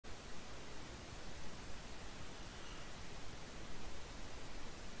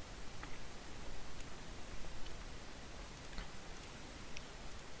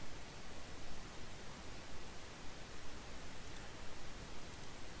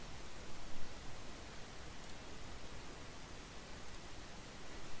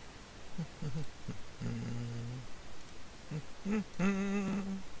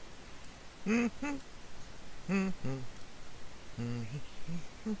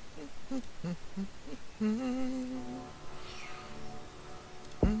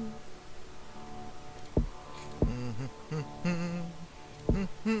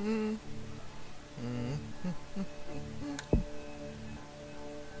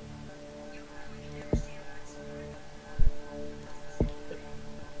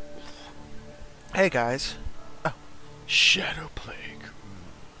Hey guys. Oh, Shadow Plague.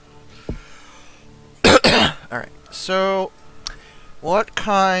 Alright, so what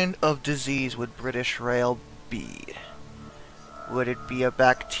kind of disease would British Rail be? Would it be a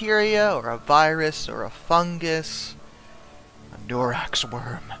bacteria, or a virus, or a fungus? A Norax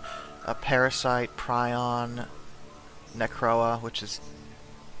worm? A parasite, prion, necroa, which is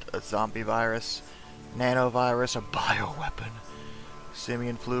a zombie virus, nanovirus, a bioweapon,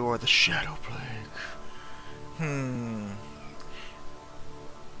 simian flu, or the Shadow Plague?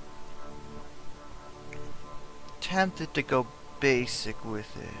 Tempted to go basic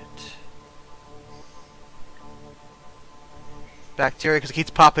with it. Bacteria, because it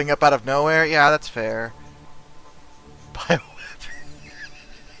keeps popping up out of nowhere? Yeah, that's fair. Bioweapon.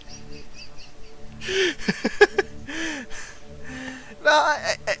 No,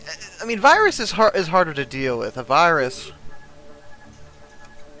 I mean, virus is harder to deal with. A virus...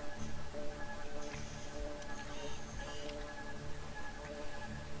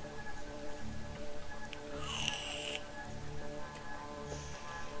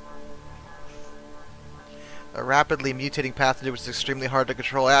 A rapidly mutating pathogen which is extremely hard to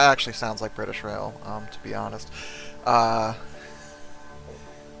control. That actually sounds like British Rail, to be honest. Let's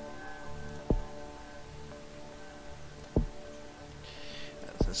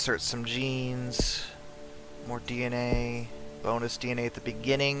insert some genes. More DNA. Bonus DNA at the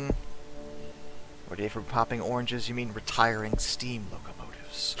beginning. Or DNA from popping oranges. You mean retiring steam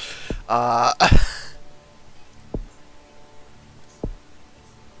locomotives.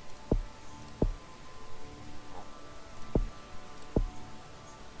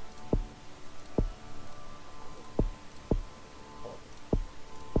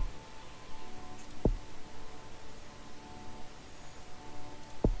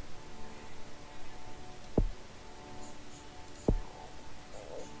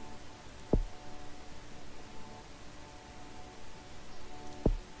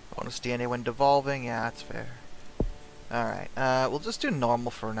 Bonus DNA when devolving, yeah, that's fair. Alright, we'll just do normal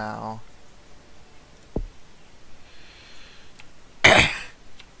for now.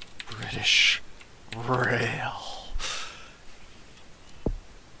 British Rail.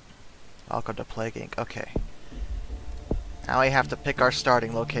 Welcome to Plague Inc. Okay. Now we have to pick our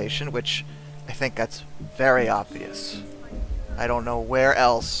starting location, which I think that's very obvious. I don't know where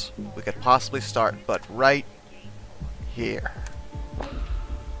else we could possibly start, but right here.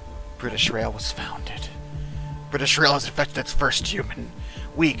 British Rail was founded. British Rail has infected its first human.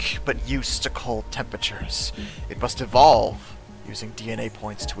 Weak, but used to cold temperatures. It must evolve, using DNA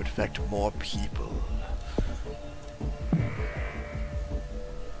points to infect more people.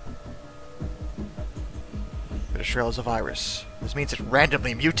 British Rail is a virus. This means it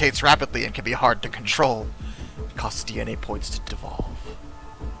randomly mutates rapidly and can be hard to control. It costs DNA points to devolve.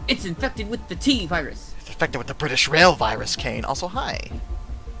 It's infected with the T virus. It's infected with the British Rail virus, Kane. Also, hi.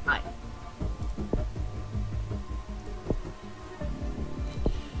 Hi.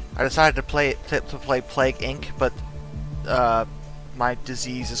 I decided to play Plague Inc., but my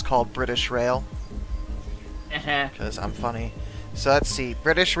disease is called British Rail. Because I'm funny. So let's see.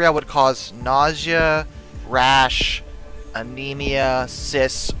 British Rail would cause nausea, rash, anemia,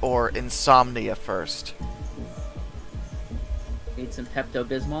 cysts, or insomnia first. Need some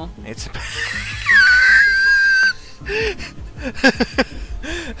Pepto-Bismol? Need some...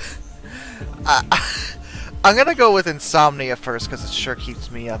 I'm gonna go with insomnia first, because it sure keeps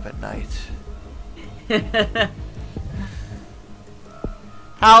me up at night.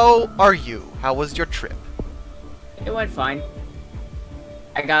 How are you? How was your trip? It went fine.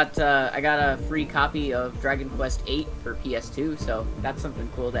 I got a free copy of Dragon Quest VIII for PS2, so that's something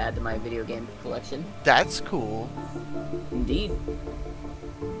cool to add to my video game collection. That's cool. Indeed.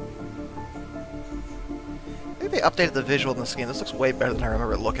 I think they updated the visual in this game. This looks way better than I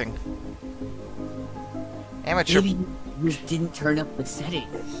remember it looking. Amateur... Maybe you just didn't turn up the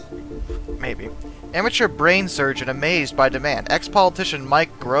settings. Maybe. Amateur brain surgeon amazed by demand. Ex-politician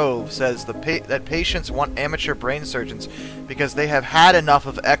Mike Grove says that patients want amateur brain surgeons because they have had enough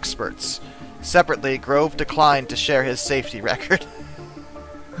of experts. Separately, Grove declined to share his safety record.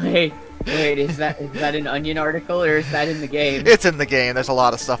 Wait, is that an Onion article or is that in the game? It's in the game. There's a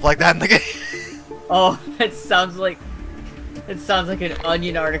lot of stuff like that in the game. Oh, that sounds like It sounds like an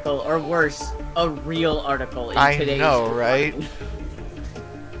Onion article, or worse, a real article in today's. I know, right?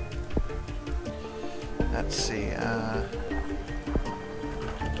 Let's see,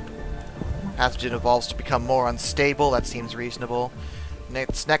 pathogen evolves to become more unstable. That seems reasonable.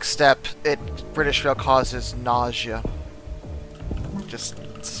 Next step, British Rail causes nausea. Just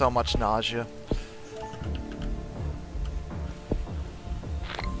so much nausea.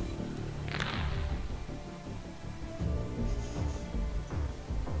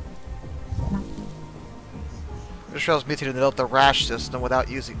 British Rail is mutated to develop the rash system without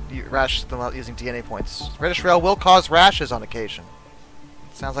using DNA points. British Rail will cause rashes on occasion.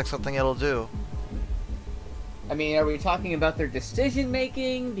 Sounds like something it'll do. I mean, are we talking about their decision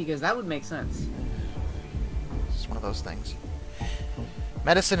making? Because that would make sense. It's one of those things.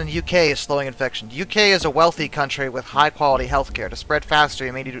 Medicine in UK is slowing infection. The UK is a wealthy country with high-quality healthcare. To spread faster,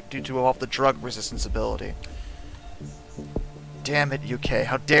 you may need to evolve the drug resistance ability. Damn it, UK.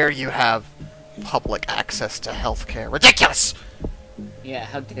 How dare you have public access to healthcare. Ridiculous! Yeah,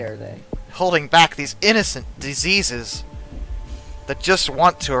 how dare they? Holding back these innocent diseases that just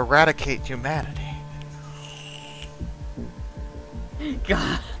want to eradicate humanity.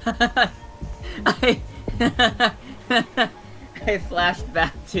 God. I flashed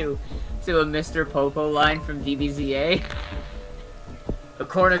back to a Mr. Popo line from DBZA. A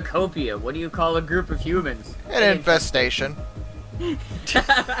cornucopia. What do you call a group of humans? An infestation.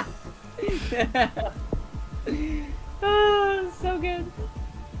 Oh, so good.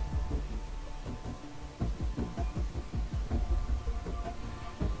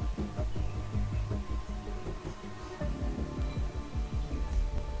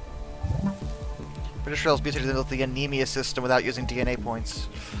 British Rail is mutated into the anemia system without using DNA points.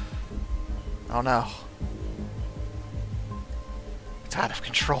 Oh no. It's out of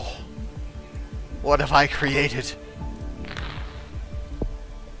control. What have I created?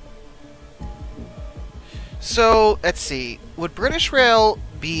 So, let's see. Would British Rail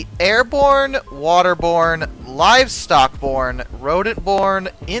be airborne, waterborne, livestock-borne, rodent-borne,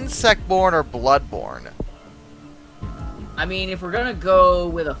 insect-borne, or blood-borne? I mean, if we're gonna go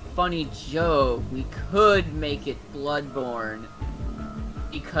with a funny joke, we could make it Bloodborne,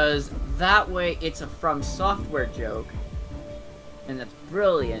 because that way it's a From Software joke, and that's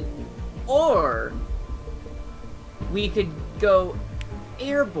brilliant. Or we could go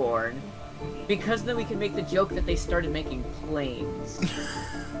Airborne, because then we can make the joke that they started making planes.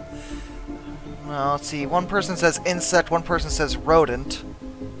 Well, let's see. One person says insect, one person says rodent.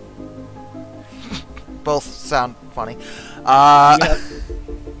 Both sound funny. Yep.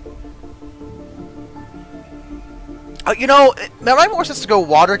 You know, it might make more sense to go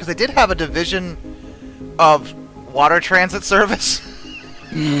water, because they did have a division of water transit service.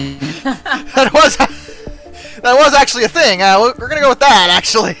 that was actually a thing. We're gonna go with that,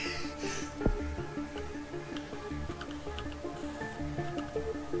 actually.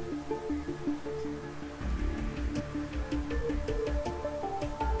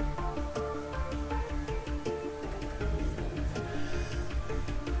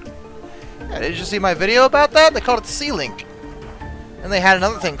 Yeah, did you see my video about that? They called it C-Link. And they had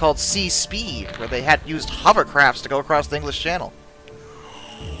another thing called C-Speed, where they had used hovercrafts to go across the English Channel.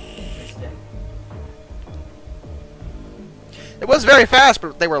 It was very fast,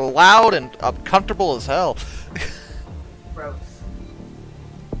 but they were loud and uncomfortable as hell. Gross.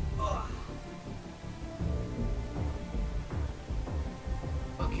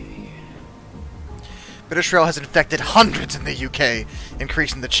 British Rail has infected hundreds in the UK,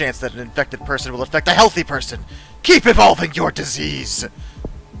 increasing the chance that an infected person will infect a healthy person. Keep evolving your disease!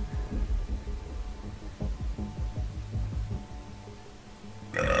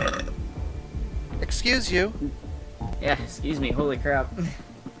 Excuse you. Yeah, excuse me, holy crap.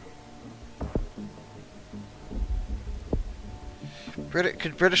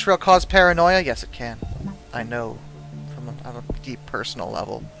 Could British Rail cause paranoia? Yes, it can. I know. On a deep personal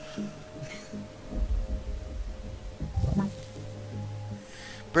level.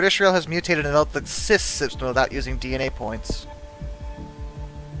 British Rail has mutated and developed the CIS system without using DNA points.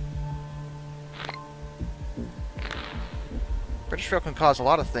 British Rail can cause a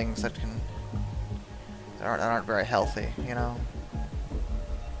lot of things that aren't very healthy, you know.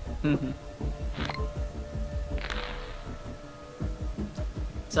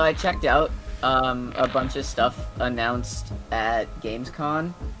 So I checked out a bunch of stuff announced at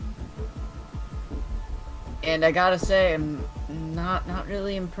Gamescom, and I gotta say, I'm not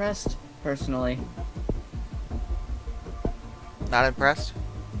really impressed personally. Not impressed?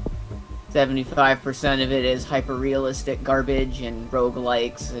 75% of it is hyper-realistic garbage and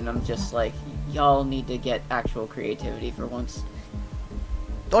roguelikes, and I'm just like, y'all need to get actual creativity for once.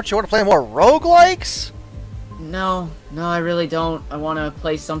 Don't you want to play more roguelikes? No, I really don't. I want to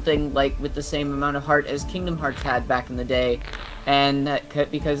play something like with the same amount of heart as Kingdom Hearts had back in the day, and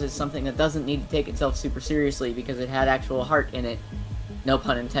because it's something that doesn't need to take itself super seriously because it had actual heart in it. No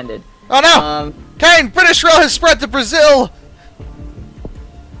pun intended. Oh no! Kane, British Rail has spread to Brazil!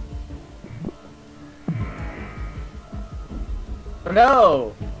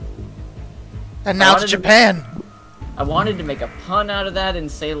 No! And now to Japan! I wanted to make a pun out of that and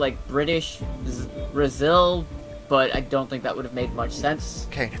say, like, British Brazil, but I don't think that would have made much sense.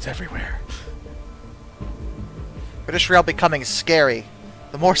 Kane, it's everywhere. British Rail becoming scary.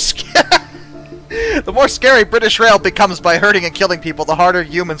 The more scary British Rail becomes by hurting and killing people, the harder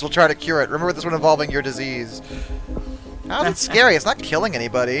humans will try to cure it. Remember this one involving your disease. How's it scary? It's not killing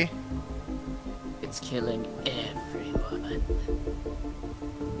anybody. It's killing everyone.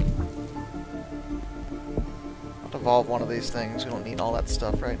 I'll evolve one of these things. We don't need all that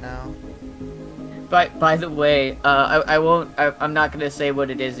stuff right now. By the way, I'm not gonna say what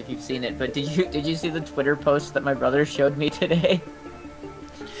it is if you've seen it, but did you see the Twitter post that my brother showed me today?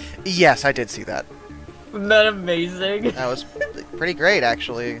 Yes, I did see that. Isn't that amazing? That was pretty great,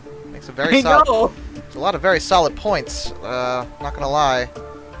 actually. Makes a very solid. There's a lot of very solid points. Not gonna lie.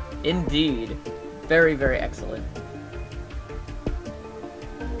 Indeed, very, very excellent.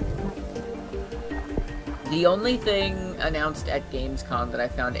 The only thing announced at Gamescom that I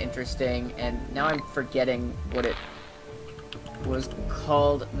found interesting, and now I'm forgetting what it was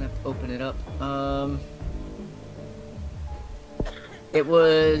called. I'm gonna have to open it up. It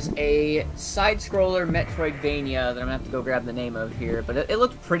was a side-scroller Metroidvania that I'm gonna have to go grab the name of here, but it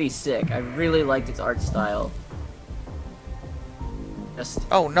looked pretty sick. I really liked its art style.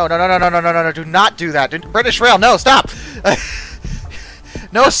 Oh, no, do not do that. British Rail, no, stop!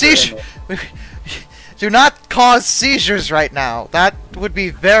 No seizure! Do not cause seizures right now. That would be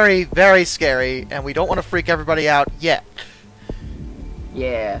very, very scary, and we don't want to freak everybody out yet.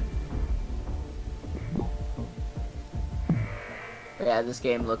 Yeah. Yeah, this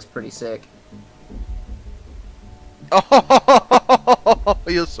game looks pretty sick. Oh,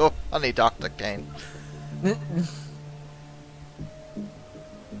 you're so funny, Dr. Kane.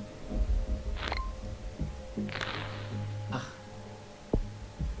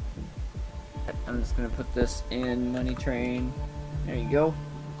 I'm just gonna put this in Money Train. There you go.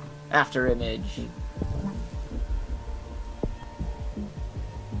 After image.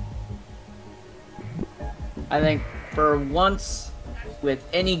 I think for once, with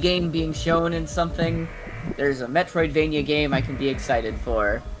any game being shown in something, there's a Metroidvania game I can be excited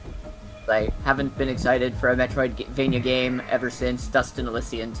for. I haven't been excited for a Metroidvania game ever since Dust and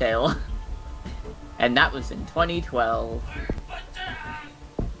Elysian Tale. And that was in 2012.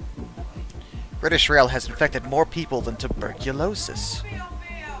 British Rail has infected more people than tuberculosis.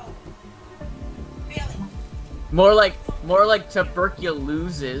 More like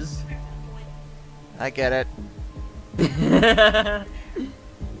tuberculosis. I get it. Is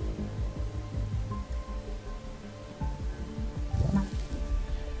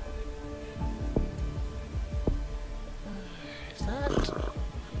that...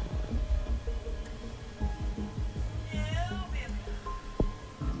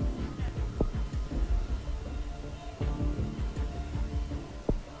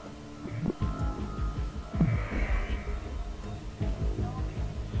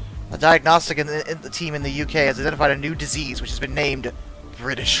 A diagnostic in the team in the UK has identified a new disease which has been named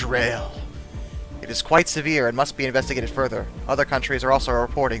British Rail. It is quite severe and must be investigated further. Other countries are also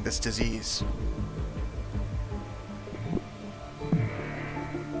reporting this disease.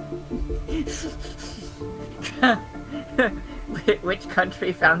 Which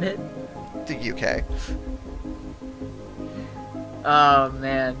country found it? The UK. Oh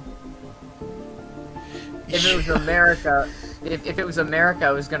man. If it was America, if it was America,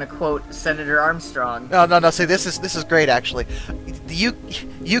 I was gonna quote Senator Armstrong. No. See, this is great actually. The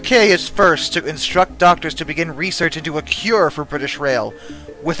UK is first to instruct doctors to begin research into a cure for British Rail.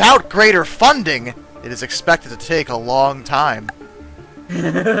 Without greater funding, it is expected to take a long time.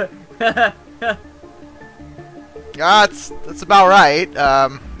 That's about right.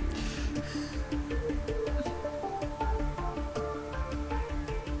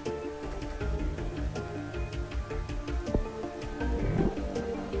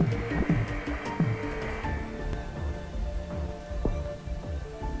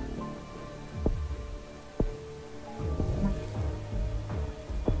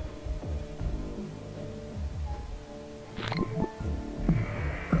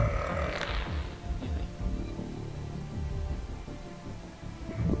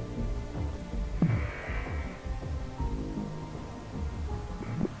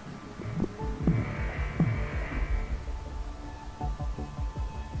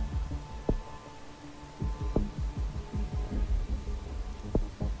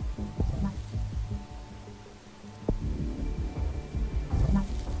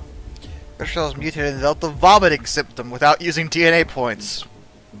 British Rail's mutated and developed the vomiting symptom without using DNA points.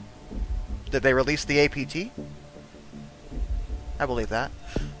 Did they release the APT? I believe that.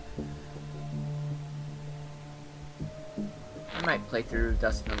 I might play through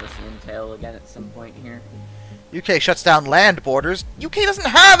Dust and Elysian Tale again at some point here. UK shuts down land borders. UK doesn't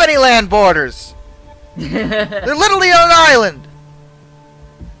have any land borders! They're literally on an island!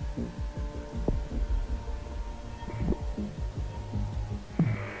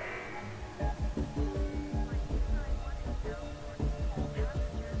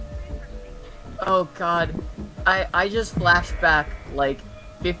 Oh god, I just flashed back like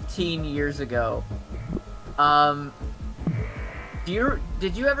 15 years ago.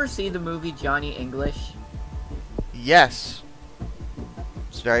 Did you ever see the movie Johnny English? Yes.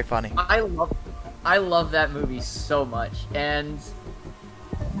 It's very funny. I love that movie so much, and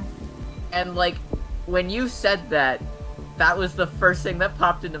like when you said that, that was the first thing that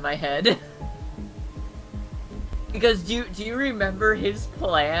popped into my head. Because do you remember his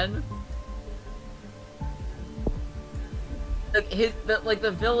plan? Like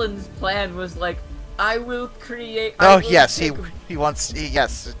the villain's plan was like, I will create. Yes, he wants.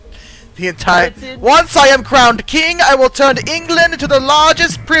 Yes, the entire. Once I am crowned king, I will turn England into the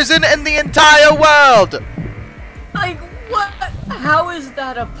largest prison in the entire world. Like what? How is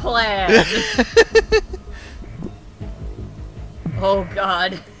that a plan? Oh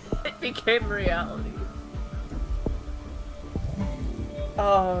god, it became reality.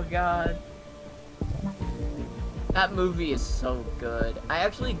 Oh god. That movie is so good. I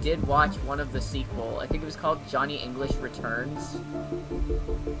actually did watch one of the sequel. I think it was called Johnny English Returns.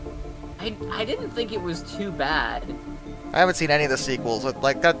 I didn't think it was too bad. I haven't seen any of the sequels.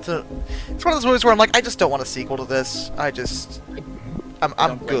 Like that. It's one of those movies where I'm like, I just don't want a sequel to this.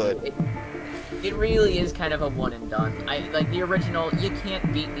 I'm good. It really is kind of a one and done. Like the original. You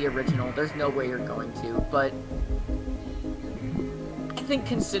can't beat the original. There's no way you're going to. But I think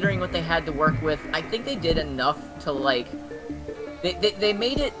considering what they had to work with, I think they did enough to like. They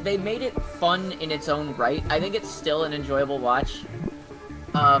made it fun in its own right. I think it's still an enjoyable watch.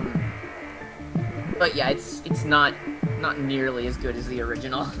 But yeah, it's not nearly as good as the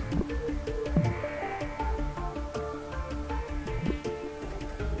original.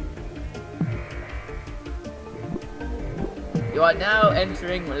 You are now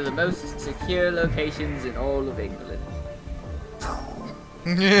entering one of the most secure locations in all of England.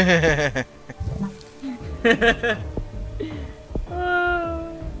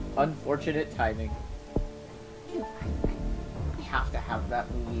 Unfortunate timing. I have to have that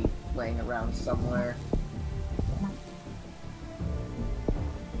movie laying around somewhere.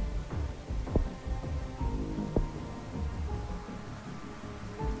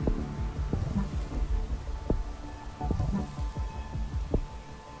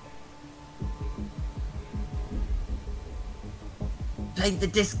 Play the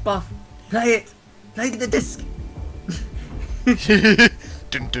disc, Buff! Play it! Play the disc!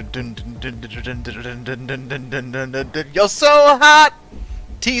 You're so hot!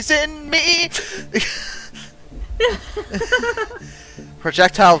 Teasing me!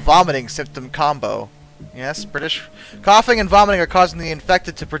 Projectile vomiting symptom combo. Yes, British. Coughing and vomiting are causing the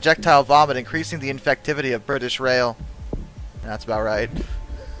infected to projectile vomit, increasing the infectivity of British Rail. That's about right.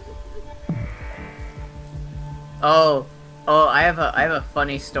 Oh, I have a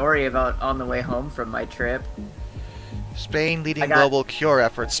funny story about on the way home from my trip. Spain leading global cure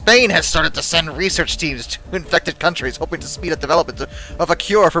efforts. Spain has started to send research teams to infected countries, hoping to speed up development of a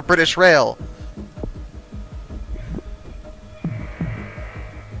cure for British Rail.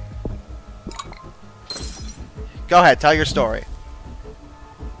 Go ahead, tell your story.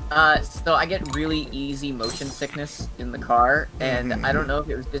 So I get really easy motion sickness in the car, and I don't know if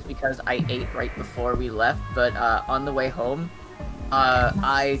it was just because I ate right before we left, but on the way home,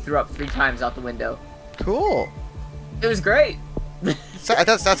 I threw up 3 times out the window. Cool. It was great.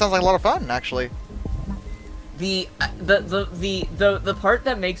 That sounds like a lot of fun, actually. The part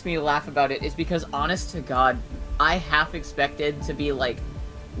that makes me laugh about it is because, honest to God, I half expected to be like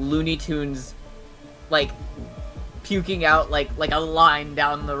Looney Tunes, like puking out like a line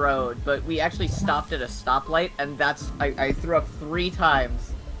down the road, but we actually stopped at a stoplight, and I threw up 3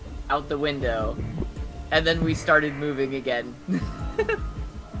 times out the window, and then we started moving again.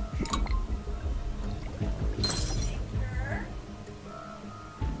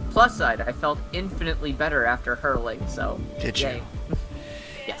 Plus side, I felt infinitely better after hurling, so... Did you?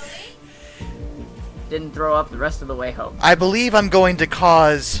 Yes. Didn't throw up the rest of the way home. I believe I'm going to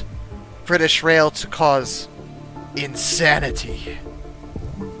cause British Rail to cause insanity.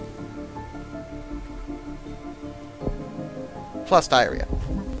 Plus diarrhea.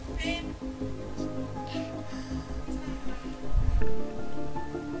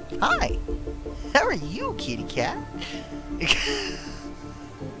 Hi. How are you, kitty cat?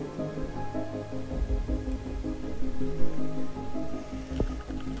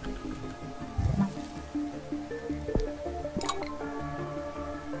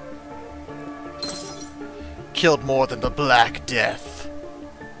 Killed more than the Black Death.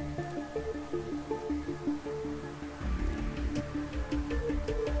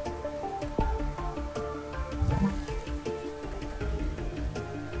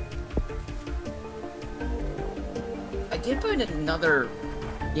 I did find another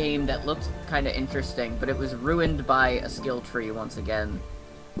game that looked kind of interesting, but it was ruined by a skill tree once again.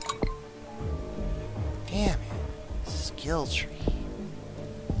 Damn it. Skill tree.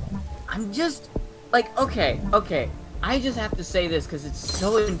 I'm just... like, okay. I just have to say this because it's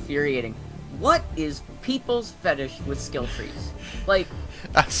so infuriating. What is people's fetish with skill trees? Like,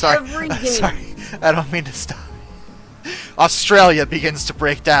 I'm sorry. every I'm game... sorry. I don't mean to stop. Australia begins to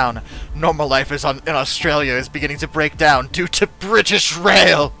break down. Normal life in Australia is beginning to break down due to British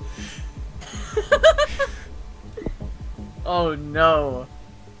Rail. Oh no.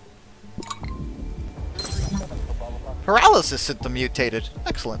 Paralysis symptom mutated.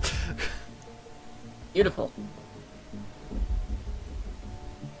 Excellent. Beautiful.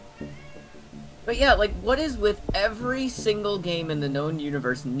 But yeah, like, what is with every single game in the known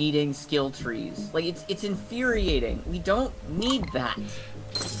universe needing skill trees? Like, it's infuriating. We don't need that.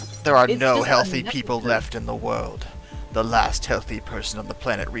 There are It's no just healthy people unnecessary. left in the world. The last healthy person on the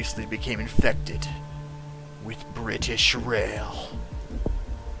planet recently became infected with British Rail.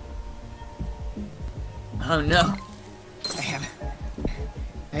 Oh no.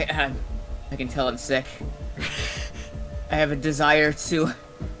 I can tell I'm sick. I have a desire to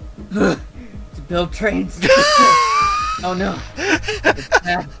build trains. Oh no. It's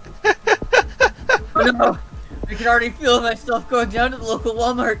bad. Oh no. I can already feel myself going down to the local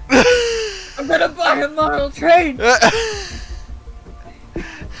Walmart. I'm gonna buy a model train.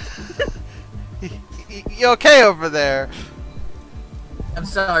 You okay over there? I'm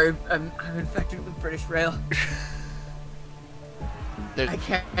sorry. I'm infected with British Rail. I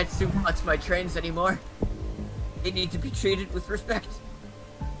can't suplex my trains anymore. They need to be treated with respect.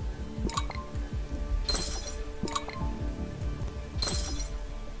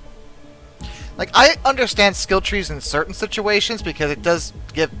 Like, I understand skill trees in certain situations because it does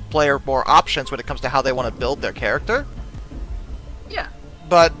give player more options when it comes to how they want to build their character. Yeah.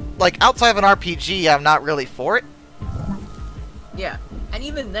 But, like, outside of an RPG, I'm not really for it. Yeah. And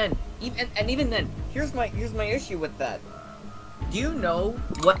even then, here's my issue with that. Do you know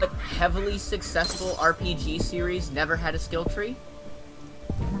what heavily successful RPG series never had a skill tree?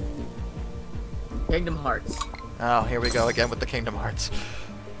 Kingdom Hearts. Oh, here we go again with the Kingdom Hearts.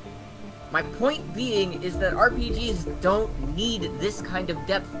 My point being is that RPGs don't need this kind of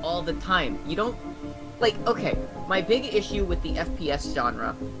depth all the time. You don't... like, okay, my big issue with the FPS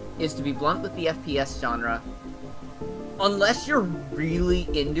genre is, to be blunt with the FPS genre, unless you're really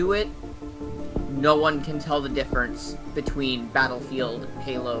into it, no one can tell the difference between Battlefield,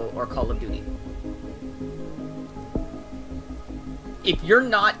 Halo, or Call of Duty. If you're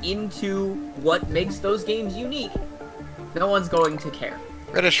not into what makes those games unique, no one's going to care.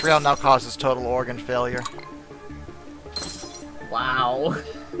 British Rail now causes total organ failure. Wow.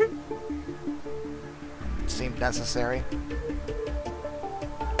 It seemed necessary.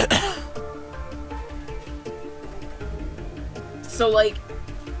 So, like,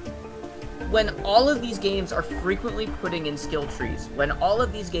 when all of these games are frequently putting in skill trees, when all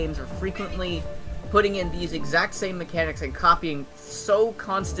of these games are frequently putting in these exact same mechanics and copying so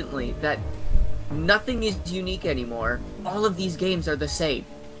constantly that nothing is unique anymore, all of these games are the same.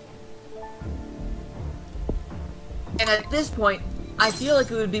 And at this point, I feel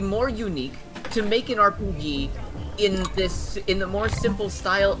like it would be more unique to make an RPG in the more simple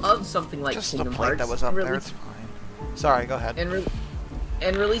style of something like Just the Kingdom plate Hearts. that was up and there, it's fine. Sorry, go ahead.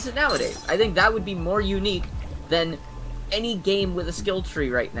 and release it nowadays. I think that would be more unique than any game with a skill tree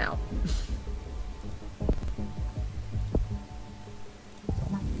right now.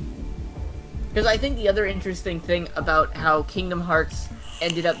 Because I think the other interesting thing about how Kingdom Hearts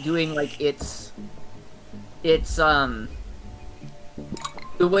ended up doing, like, its the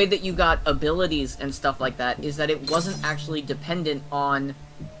way that you got abilities and stuff like that is that it wasn't actually dependent on...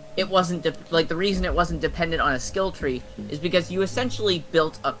 like, the reason it wasn't dependent on a skill tree is because you essentially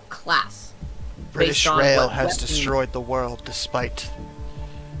built a class. British Rail has destroyed the world despite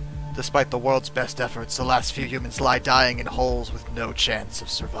the world's best efforts. The last few humans lie dying in holes with no chance of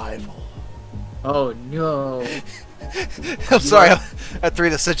survival. Oh no. I'm sorry, at 3,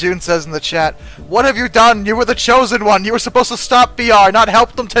 the Sejun says in the chat, "What have you done? You were the chosen one. You were supposed to stop BR, not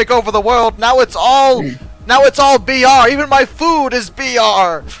help them take over the world. Now it's all BR. Even my food is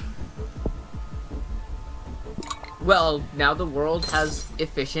BR." Well, now the world has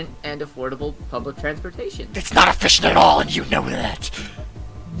efficient and affordable public transportation. It's not efficient at all, and you know that.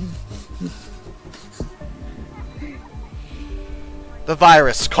 The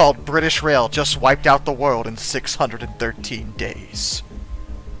virus called British Rail just wiped out the world in 613 days.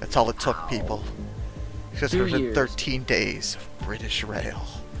 That's all it took, people. 613 days of British Rail.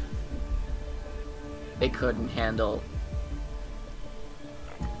 They couldn't handle.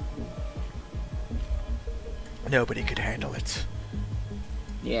 Nobody could handle it.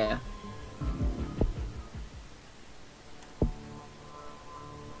 Yeah.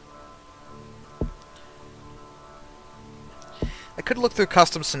 I could look through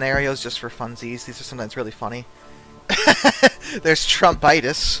custom scenarios just for funsies. These are sometimes really funny. There's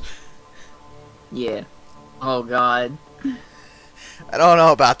Trumpitis. Yeah. Oh god. I don't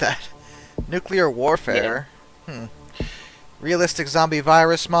know about that. Nuclear warfare. Yeah. Realistic zombie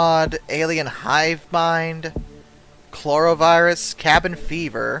virus mod. Alien hive mind. Chlorovirus. Cabin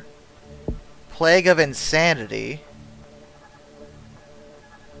fever. Plague of insanity.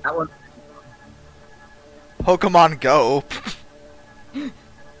 That one. Pokemon Go.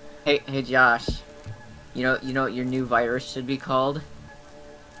 Hey Josh. You know what your new virus should be called?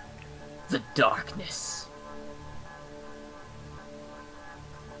 The Darkness.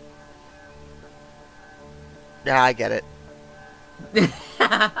 Yeah, I get it.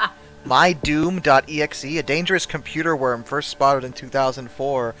 MyDoom.exe, a dangerous computer worm first spotted in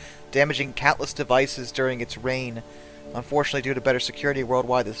 2004, damaging countless devices during its reign. Unfortunately, due to better security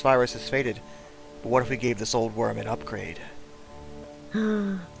worldwide, this virus has faded. But what if we gave this old worm an upgrade?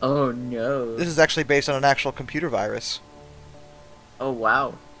 Oh no. This is actually based on an actual computer virus. Oh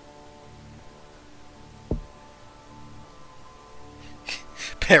wow.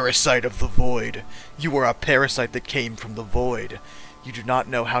 Parasite of the Void. You are a parasite that came from the Void. You do not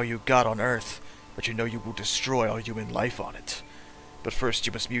know how you got on Earth, but you know you will destroy all human life on it. But first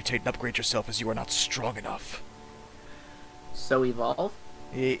you must mutate and upgrade yourself as you are not strong enough. So evolve?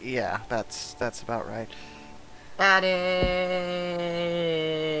 Yeah, that's about right. Addy!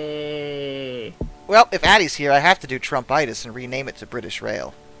 Well, if Addy's here, I have to do Trumpitis and rename it to British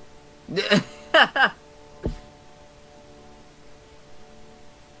Rail.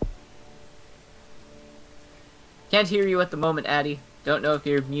 Can't hear you at the moment, Addy. Don't know if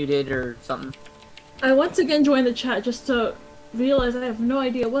you're muted or something. I once again joined the chat just to realize I have no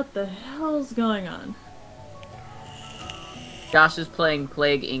idea what the hell's going on. Josh is playing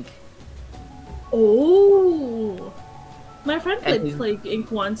Plague Inc. Oh! My friend played And Plague Inc.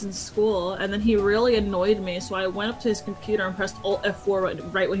 once in school, and then he really annoyed me, so I went up to his computer and pressed Alt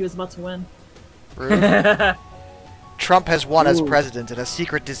F4 right when he was about to win. Rude. Trump has won as president, and a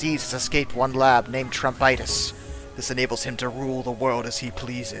secret disease has escaped one lab named Trumpitis. This enables him to rule the world as he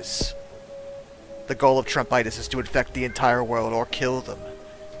pleases. The goal of Trumpitis is to infect the entire world or kill them.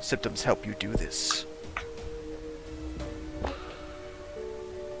 Symptoms help you do this.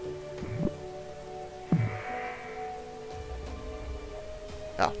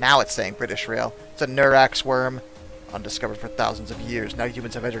 Oh, now it's saying British Rail. It's a Neurax worm, undiscovered for thousands of years. Now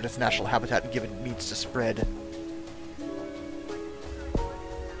humans have entered its natural habitat and given it means to spread.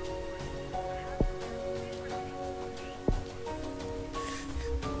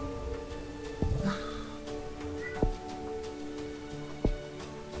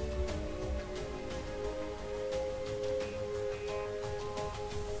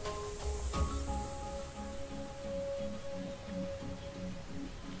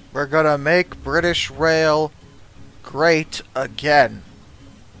 We're gonna make British Rail great again.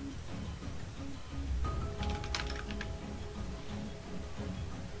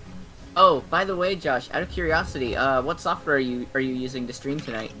 Oh, by the way, Josh, out of curiosity, what software are you using to stream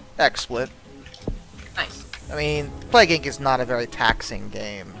tonight? XSplit. Nice. I mean, Plague Inc. is not a very taxing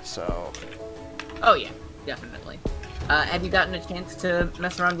game, so... Oh yeah, definitely. Have you gotten a chance to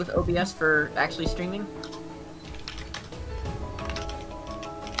mess around with OBS for actually streaming?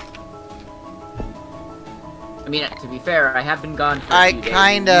 I mean, to be fair, I have been gone for a few days.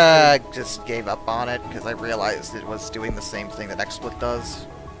 I kinda just gave up on it because I realized it was doing the same thing that XSplit does.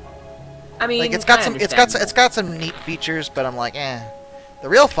 I mean, like it's got some neat features, but I'm like, eh. The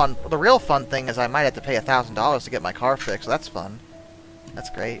real fun thing is I might have to pay $1,000 to get my car fixed. That's fun. That's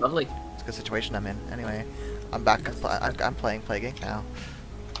great. Lovely. It's a good situation I'm in. Anyway, I'm back. I'm playing Plague Inc. now.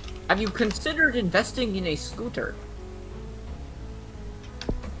 Have you considered investing in a scooter?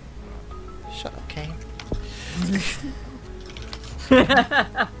 Shut up, Kane.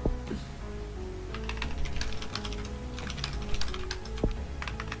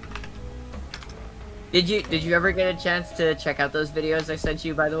 Did you ever get a chance to check out those videos I sent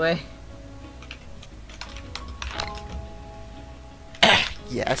you, by the way?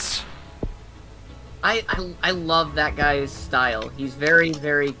 Yes. I love that guy's style. He's very,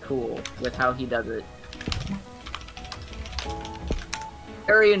 very cool with how he does it.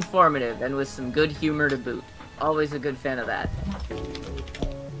 Very informative and with some good humor to boot. Always a good fan of that.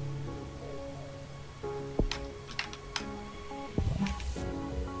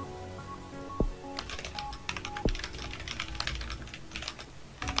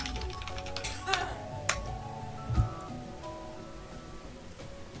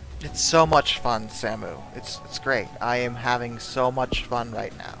 It's so much fun, Samu. It's great. I am having so much fun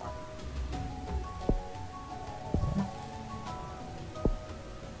right now.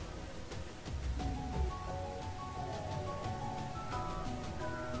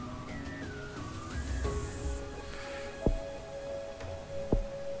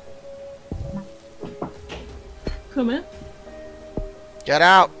 Come in. Get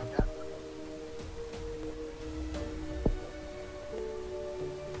out!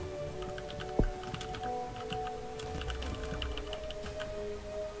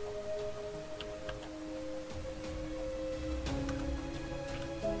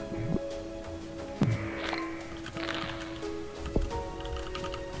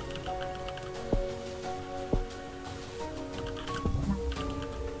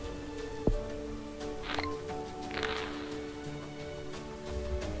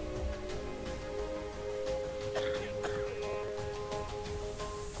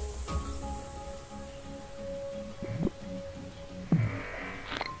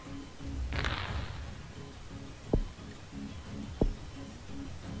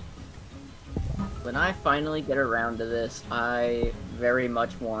 When I finally get around to this, I very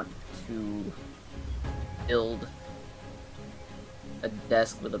much want to build a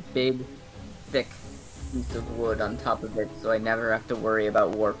desk with a big, thick piece of wood on top of it so I never have to worry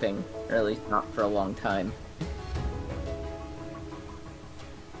about warping, or at least not for a long time.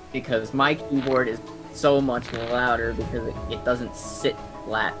 Because my keyboard is so much louder because it doesn't sit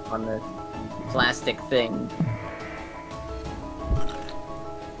flat on the plastic thing.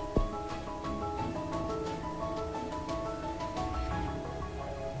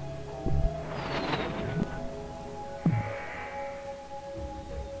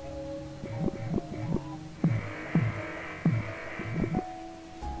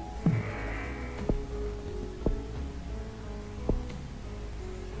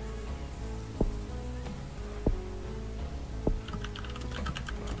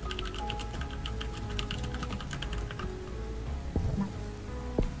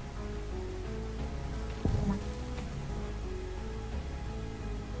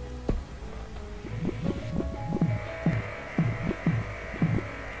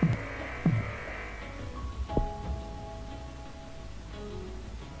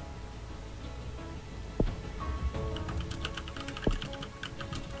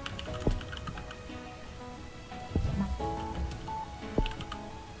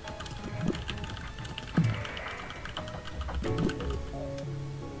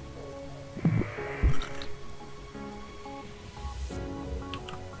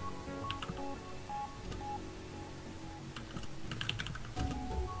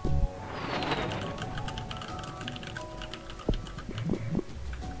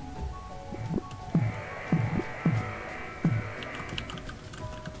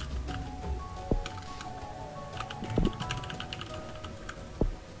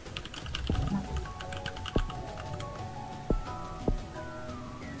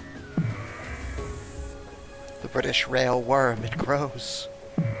 British rail worm, it grows.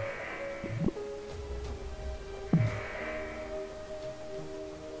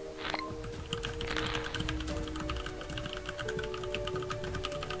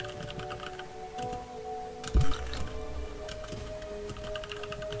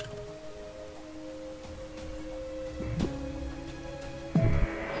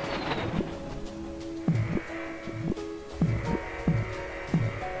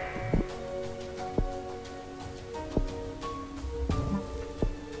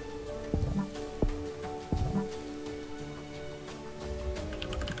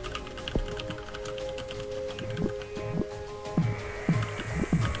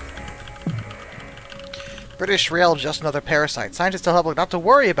 British Rail, just another parasite. Scientists tell public not to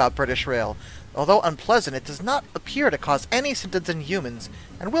worry about British Rail. Although unpleasant, it does not appear to cause any symptoms in humans,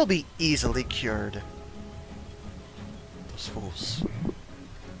 and will be easily cured. Those fools.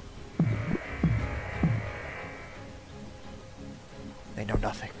 They know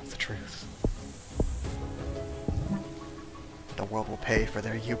nothing of the truth. The world will pay for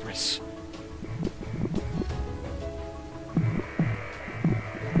their hubris.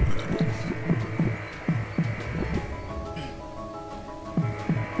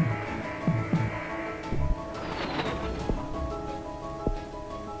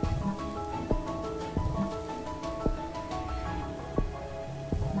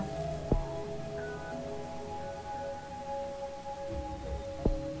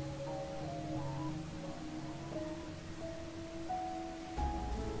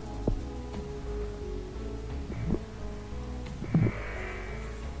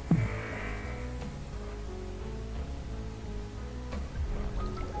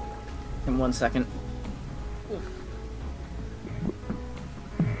 In 1 second.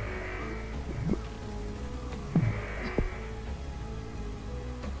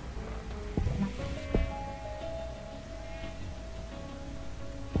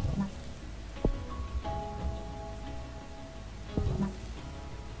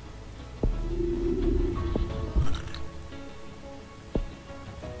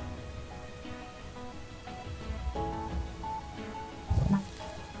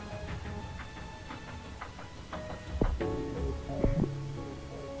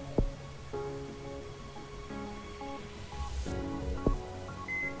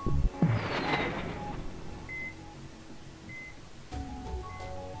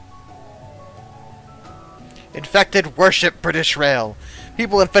 Infected worship British Rail.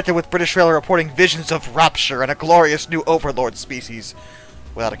 People infected with British Rail are reporting visions of rapture and a glorious new overlord species.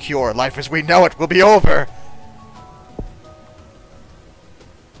 Without a cure, life as we know it will be over.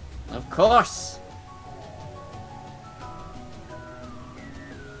 Of course.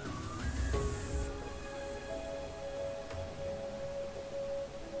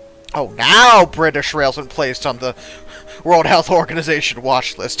 Oh, now British Rail's been placed on the World Health Organization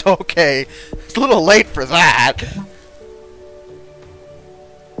watch list. Okay, it's a little late for that.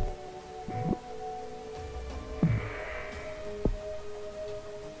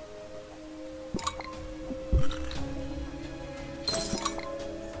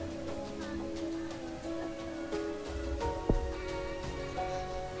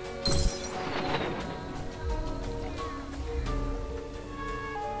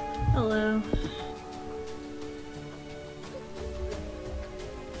 Hello.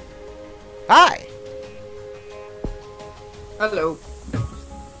 Hi. Hello.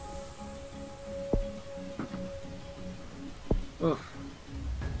 Oof.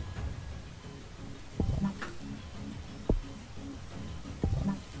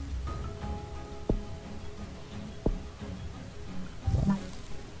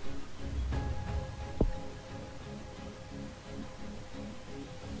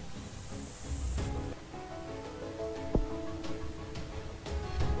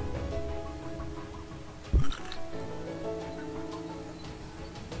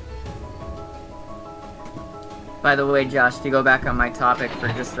 By the way, Josh, to go back on my topic for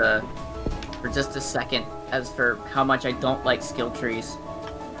just a second, as for how much I don't like skill trees.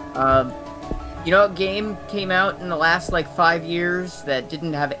 You know what game came out in the last, like, 5 years that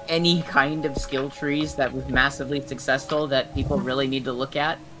didn't have any kind of skill trees that was massively successful that people really need to look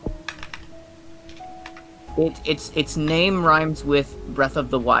at? Its name rhymes with Breath of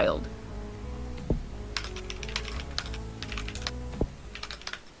the Wild.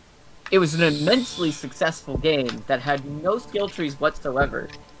 It was an immensely successful game that had no skill trees whatsoever.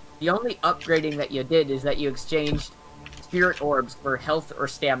 The only upgrading that you did is that you exchanged spirit orbs for health or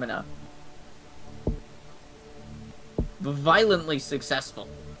stamina. Violently successful.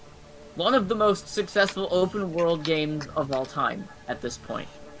 One of the most successful open world games of all time at this point.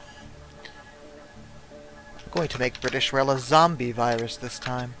 I'm going to make British Rail a zombie virus this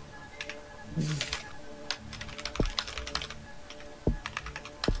time.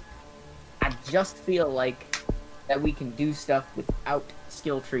 I just feel like that we can do stuff without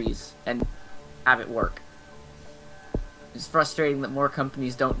skill trees and have it work. It's frustrating that more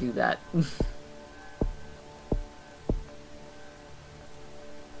companies don't do that.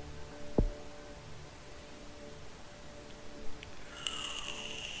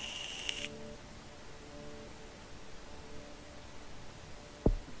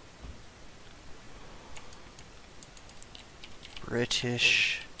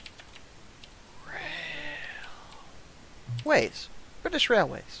 British Railways. British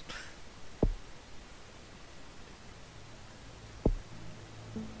Railways.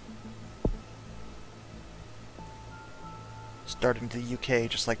 Starting to the UK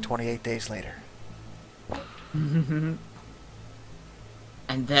just like 28 days later. And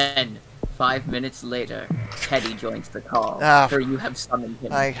then, 5 minutes later, Teddy joins the call. Ah, For you have summoned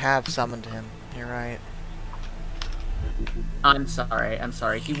him. I have summoned him. You're right. I'm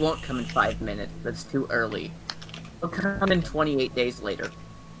sorry. He won't come in 5 minutes. That's too early. He'll come in 28 days later.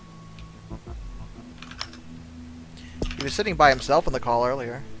 He was sitting by himself on the call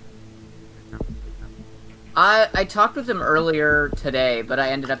earlier. I talked with him earlier today, but I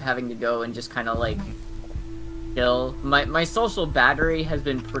ended up having to go and just kind of like chill. My social battery has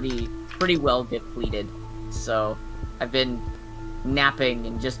been pretty well depleted, so I've been napping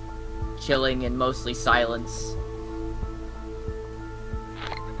and just chilling in mostly silence.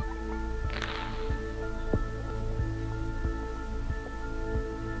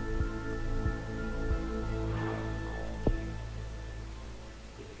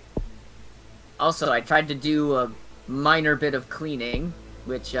 Also, I tried to do a minor bit of cleaning,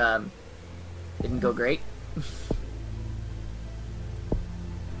 which didn't go great.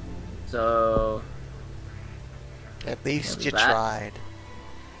 So At least you that. tried.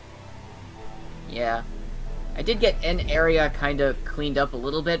 Yeah. I did get an area kind of cleaned up a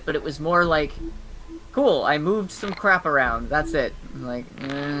little bit, but it was more like, cool, I moved some crap around, that's it. I'm like,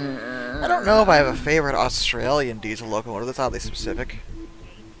 I don't know if I have a favorite Australian diesel locomotive that's oddly specific.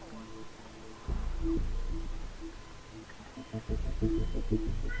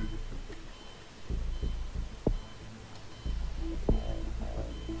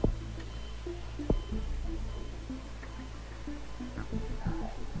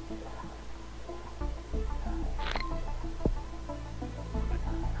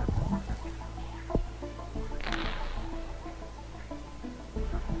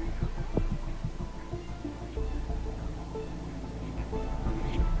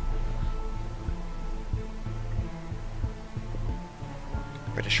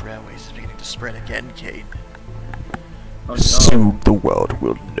 British Railways is beginning to spread again, Kate. oh no. Soon the world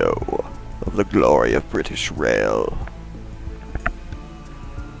will know of the glory of British Rail.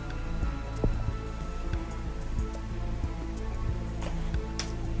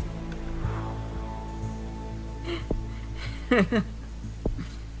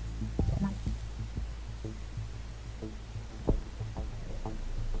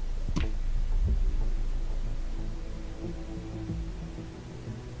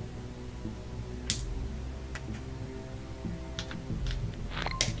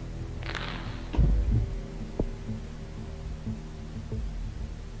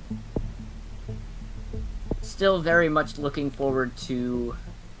 Still very much looking forward to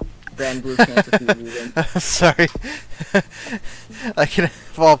Grand Blue Fantasy reading. Sorry. I can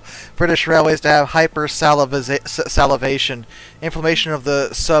involve British Railways to have salivation. Inflammation of the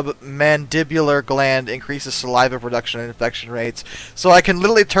submandibular gland increases saliva production and infection rates. So I can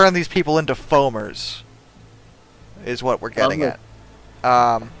literally turn these people into foamers. Is what we're getting Lovely.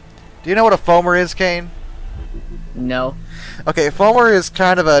 at. Do you know what a foamer is, Kane? No. Okay, foamer is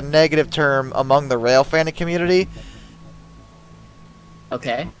kind of a negative term among the rail fanning community.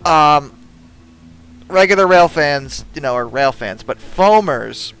 Okay. Regular rail fans, are rail fans, but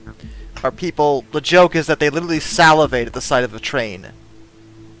foamers are people. The joke is that they literally salivate at the sight of a train.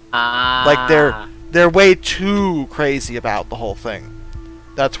 Like they're way too crazy about the whole thing.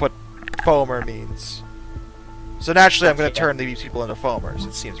 That's what foamer means. So naturally, I'm going to turn these people into foamers.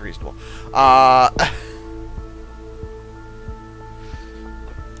 It seems reasonable.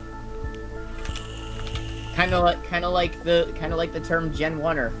 Kind of like the term Gen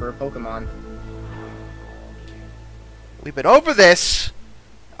 1er for Pokemon. We've been over this.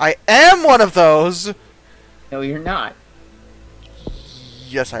 I am one of those. No, you're not.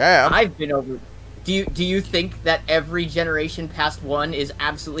 Yes, I am. I've been over. Do you think that every generation past one is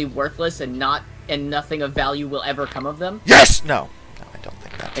absolutely worthless and nothing of value will ever come of them? Yes. No, I don't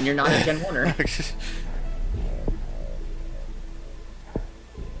think that. And you're not a Gen 1er.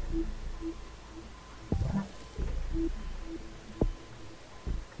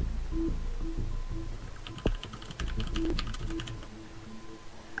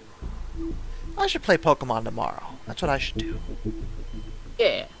 I should play Pokemon tomorrow. That's what I should do.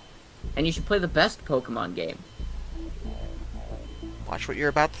 Yeah. And you should play the best Pokemon game. Watch what you're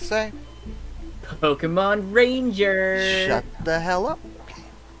about to say. Pokemon Ranger! Shut the hell up. Okay.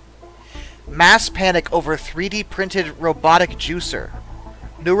 Mass panic over 3D printed robotic juicer.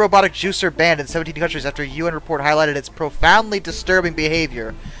 New robotic juicer banned in 17 countries after a UN report highlighted its profoundly disturbing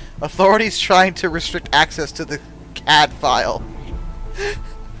behavior. Authorities trying to restrict access to the CAD file.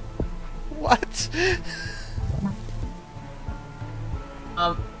 What?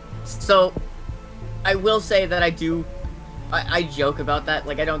 So, I will say that I do I joke about that.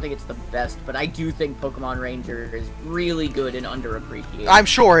 Like, I don't think it's the best, but I do think Pokemon Ranger is really good and underappreciated. I'm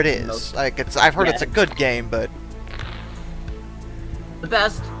sure it is. Like, I've heard it's a Yeah. good game, but The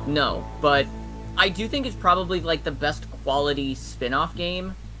best? No. But I do think it's probably, like, the best quality spin-off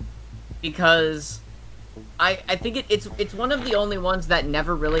game. Because I think it's one of the only ones that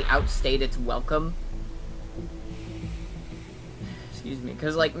never really outstayed its welcome. Excuse me.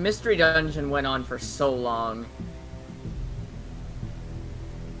 Because, like, Mystery Dungeon went on for so long.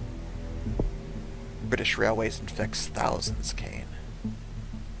 British Railways infects thousands, Kane.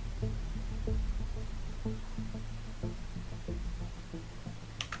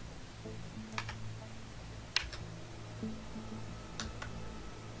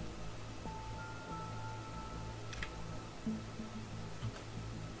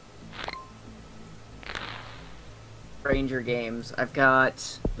 Ranger games. I've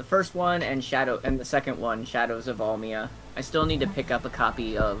got the first one and the second one, Shadows of Almia. I still need to pick up a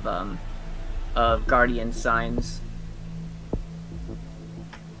copy of Guardian Signs.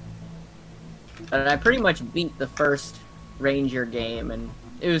 But I pretty much beat the first Ranger game, and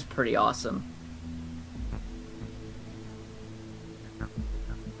it was pretty awesome.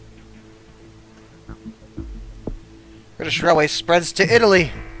 British Railway spreads to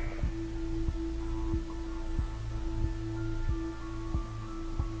Italy.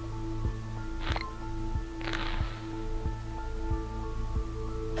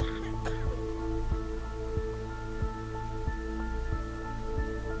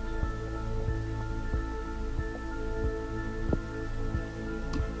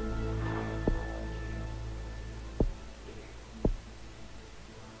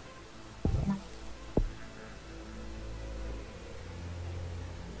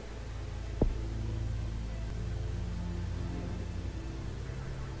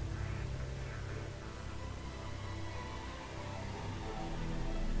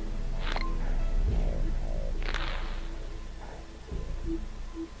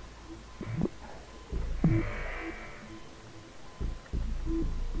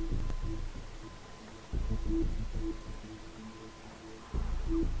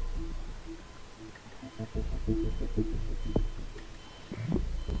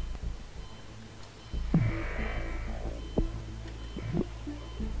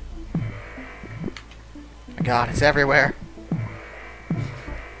 My God, it's everywhere.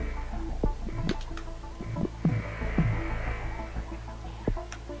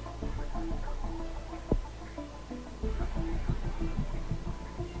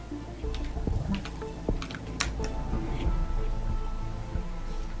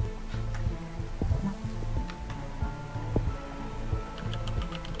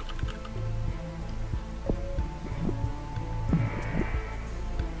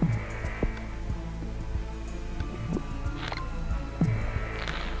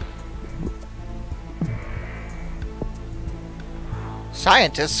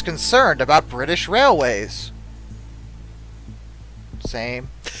 Scientists concerned about British railways. Same.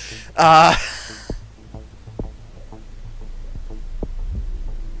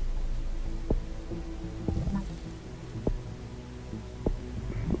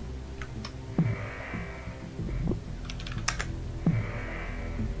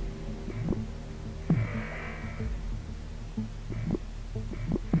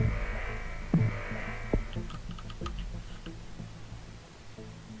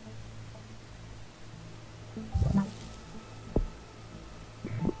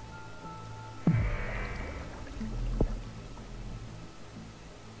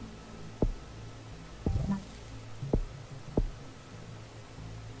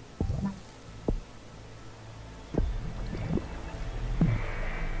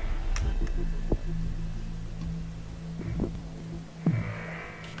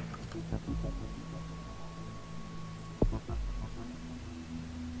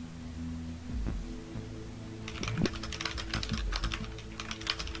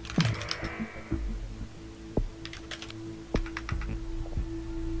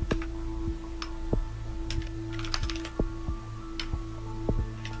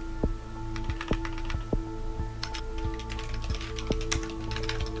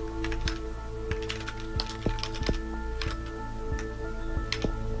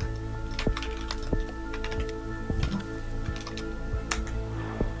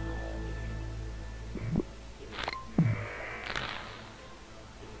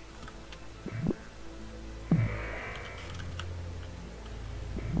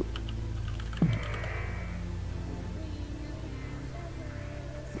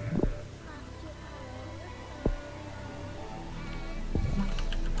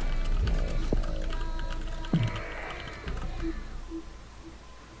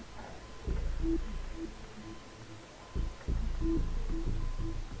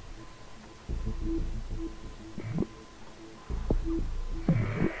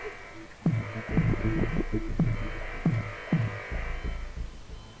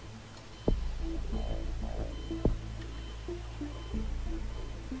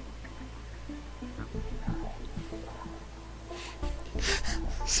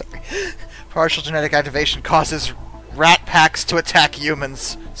 Partial genetic activation causes rat packs to attack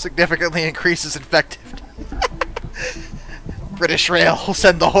humans. Significantly increases infectivity. British Rail will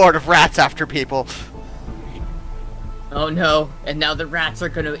send the horde of rats after people. Oh no, and now the rats are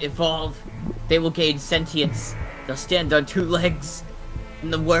gonna evolve. They will gain sentience. They'll stand on 2 legs.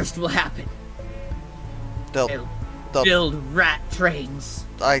 And the worst will happen. They'll build rat trains.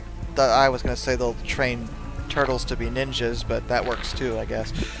 I was gonna say they'll train turtles to be ninjas, but that works too, I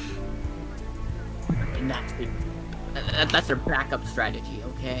guess. And that's their backup strategy,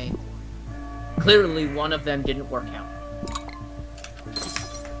 okay? Clearly one of them didn't work out.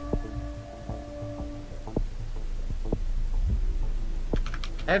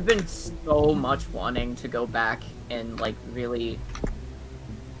 I've been so much wanting to go back and, like, really...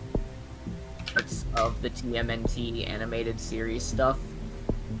 of the TMNT animated series stuff.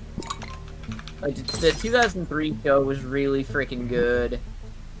 Like, the 2003 show was really freaking good.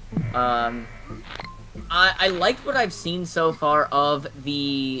 I liked what I've seen so far of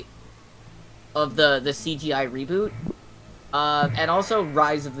the CGI reboot. And also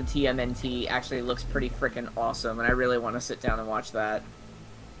Rise of the TMNT actually looks pretty freaking awesome, and I really want to sit down and watch that.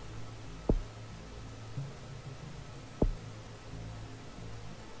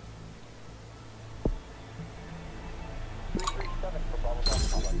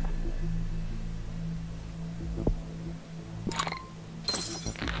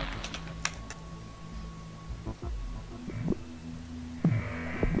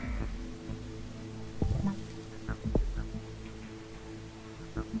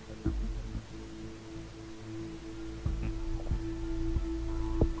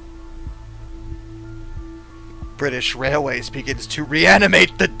 British Railways begins to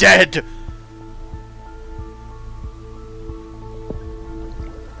reanimate the dead!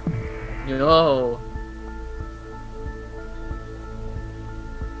 No.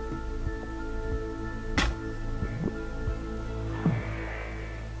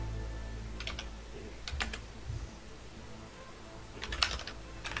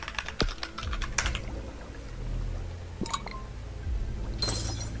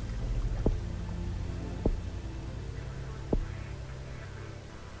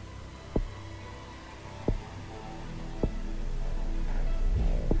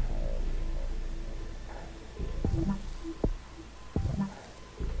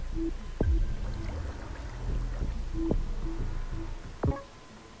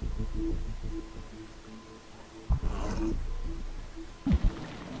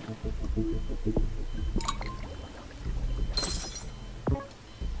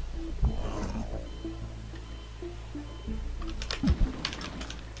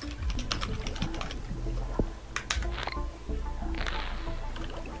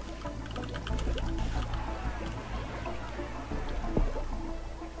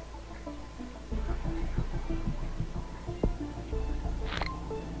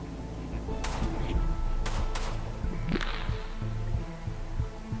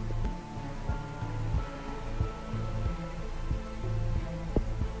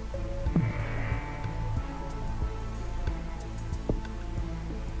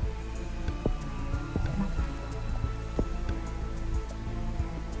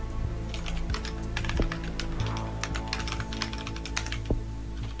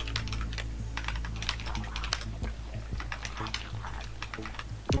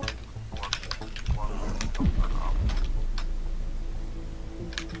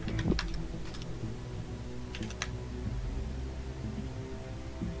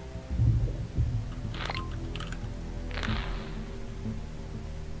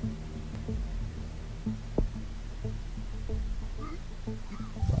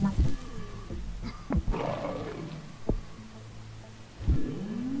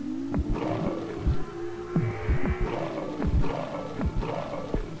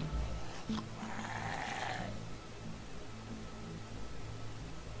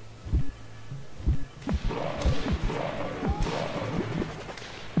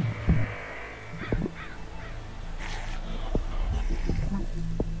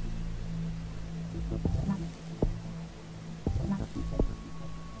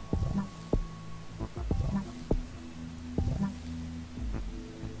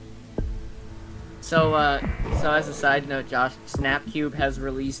 So as a side note, Josh, Snapcube has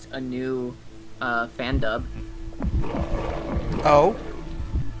released a new fan dub. Oh?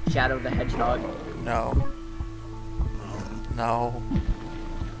 Shadow the Hedgehog. No. No.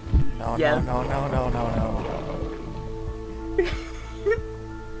 No, Yeah. no, no, no, no, no, no.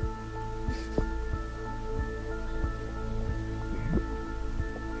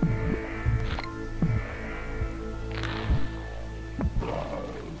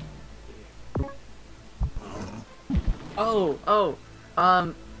 Oh.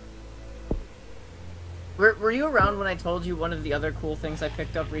 Um. Were you around when I told you one of the other cool things I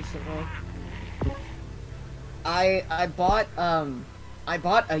picked up recently? I bought a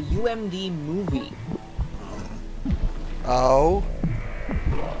UMD movie. Oh?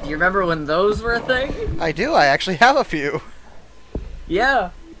 Do you remember when those were a thing? I do. I actually have a few. Yeah.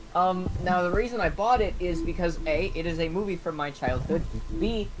 Now the reason I bought it is because A, it is a movie from my childhood.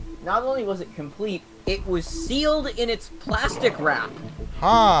 B, not only was it complete, it was sealed in its plastic wrap.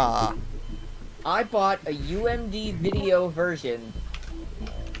 Huh. I bought a UMD video version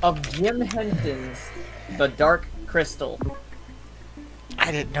of Jim Henson's The Dark Crystal.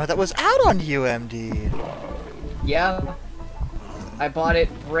 I didn't know that was out on UMD. Yeah. I bought it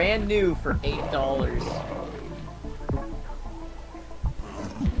brand new for $8.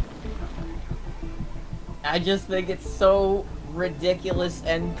 I just think it's so ridiculous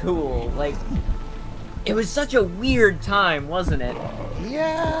and cool. Like, it was such a weird time, wasn't it?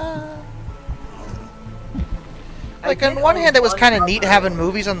 Yeah. Like, on one hand, it was kind of neat having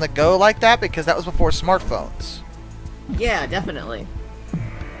movies on the go like that, because that was before smartphones. Yeah, definitely.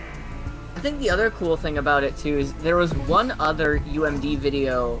 I think the other cool thing about it, too, is there was one other UMD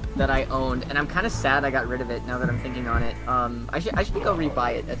video that I owned, and I'm kind of sad I got rid of it now that I'm thinking on it. I should go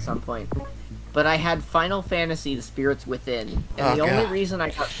rebuy it at some point. But I had Final Fantasy: The Spirits Within, and the only reason I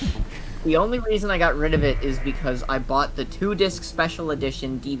got rid of it is because I bought the 2-disc special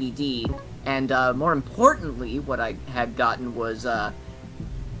edition DVD, and more importantly, what I had gotten was the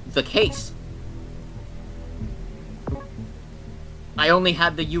case. I only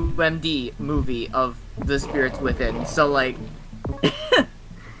had the UMD movie of The Spirits Within, so like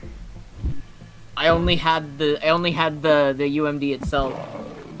I only had the UMD itself.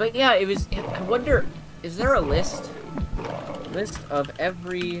 But yeah, it was. I wonder, is there a list of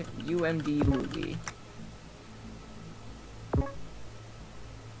every UMD movie?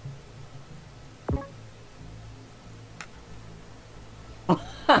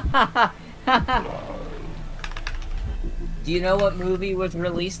 Do you know what movie was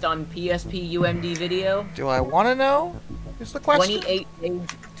released on PSP UMD video? Do I want to know? Is the question.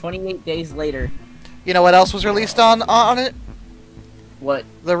 28 days later. You know what else was released on it? What?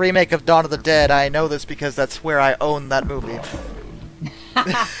 The remake of Dawn of the Dead. I know this because that's where I own that movie.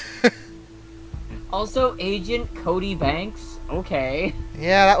 Also, Agent Cody Banks. Okay.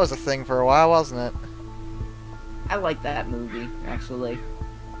 Yeah, that was a thing for a while, wasn't it? I like that movie, actually.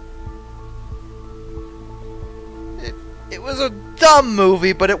 It was a dumb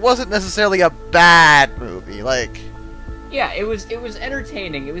movie, but it wasn't necessarily a bad movie. Like, yeah, it was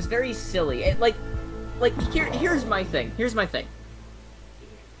entertaining. It was very silly. Here's my thing.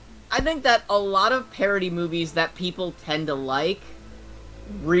 I think that a lot of parody movies that people tend to like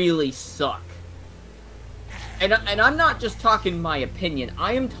really suck. And I'm not just talking my opinion.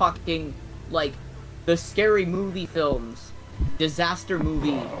 I am talking, like, the Scary Movie films, Disaster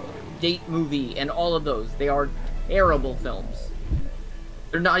Movie, Date Movie, and all of those. They are terrible films.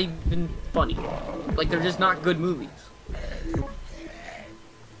 They're not even funny. Like, they're just not good movies.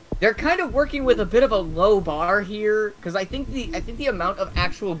 They're kind of working with a bit of a low bar here, because I think the amount of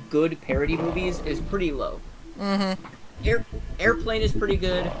actual good parody movies is pretty low. Mm-hmm. Airplane is pretty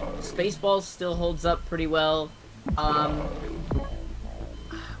good. Spaceballs still holds up pretty well. What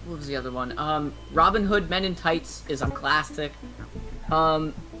was the other one? Robin Hood Men in Tights is a classic.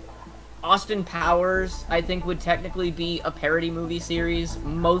 Austin Powers, I think, would technically be a parody movie series.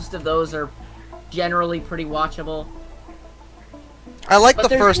 Most of those are generally pretty watchable. I like the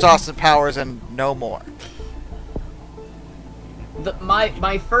first Austin Powers and no more.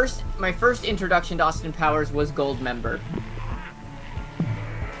 My first introduction to Austin Powers was Goldmember.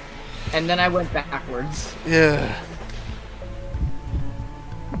 And then I went backwards. Yeah.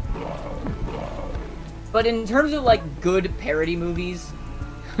 But in terms of, like, good parody movies,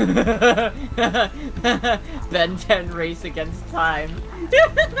 Ben 10 Race Against Time.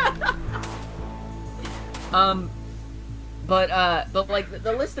 But like,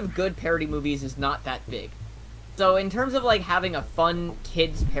 the list of good parody movies is not that big. So in terms of, like, having a fun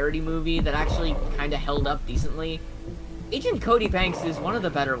kids parody movie that actually kind of held up decently, Agent Cody Banks is one of the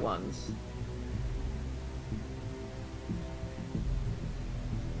better ones.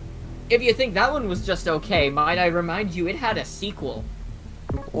 If you think that one was just okay, might I remind you, it had a sequel.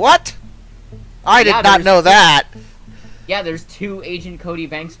 What? I did not know that. Yeah, there's 2 Agent Cody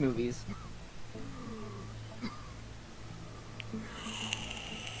Banks movies.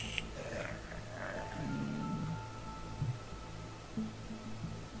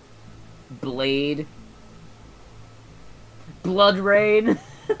 Blade. Blood Rain.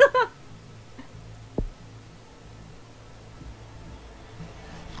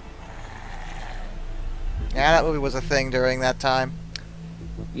 Yeah, that movie was a thing during that time.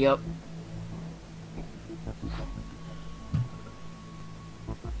 Yep.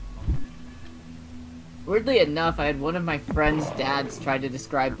 Weirdly enough, I had one of my friend's dads try to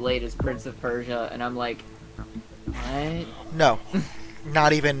describe Blade as Prince of Persia, and I'm like, what? No.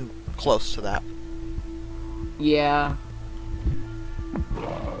 Not even close to that. Yeah.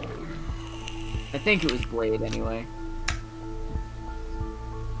 I think it was Blade, anyway.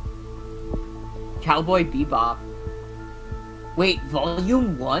 Cowboy Bebop. Wait,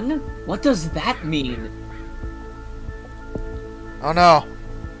 Volume 1? What does that mean? Oh no.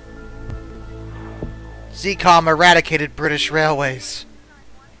 ZCOM eradicated British Railways.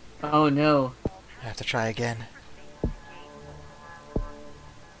 Oh no. I have to try again.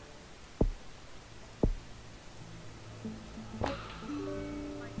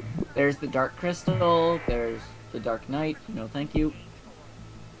 There's the Dark Crystal, there's the Dark Knight. No, thank you.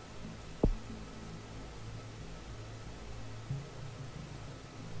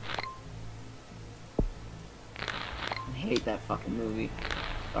 I hate that fucking movie.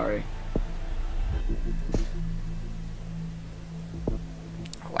 Sorry.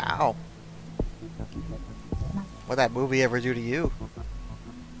 Wow. What'd that movie ever do to you?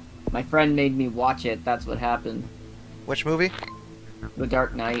 My friend made me watch it, that's what happened. Which movie? The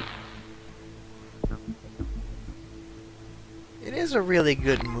Dark Knight. It is a really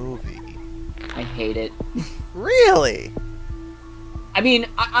good movie. I hate it. Really? I mean,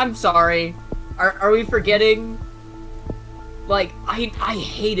 I'm sorry. Are we forgetting? Like, I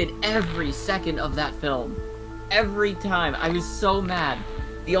hated every second of that film. Every time. I was so mad.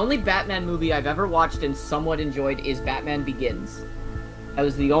 The only Batman movie I've ever watched and somewhat enjoyed is Batman Begins. That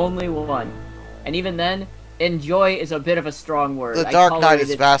was the only one. And even then, enjoy is a bit of a strong word. The Dark Knight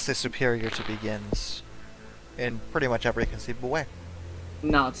is vastly superior to Begins. In pretty much every conceivable way.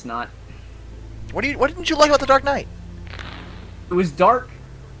 No, it's not. What didn't you like about The Dark Knight? It was dark.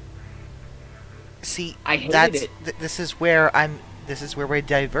 See, I hated it. This is where we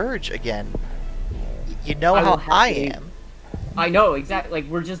diverge again. You know how I am. I know, exactly. Like,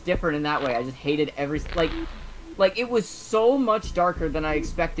 we're just different in that way. I just hated every... Like, it was so much darker than I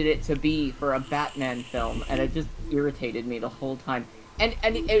expected it to be for a Batman film, and it just irritated me the whole time. And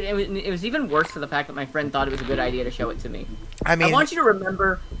it was even worse for the fact that my friend thought it was a good idea to show it to me. I mean... I want you to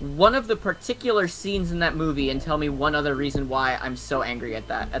remember one of the particular scenes in that movie and tell me one other reason why I'm so angry at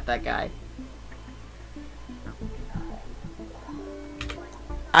that guy.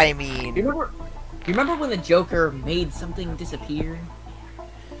 I mean... You remember when the Joker made something disappear?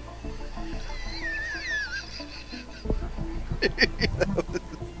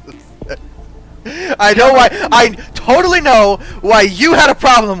 I know why. I totally know why you had a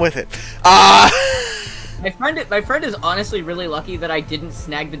problem with it. My friend is honestly really lucky that I didn't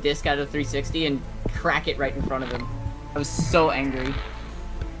snag the disc out of 360 and crack it right in front of him. I was so angry.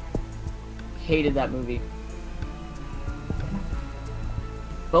 Hated that movie.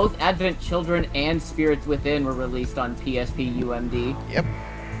 Both Advent Children and Spirits Within were released on PSP UMD. Yep.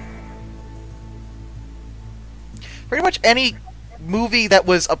 Pretty much any movie that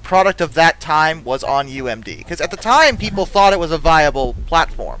was a product of that time was on UMD. Because at the time, people thought it was a viable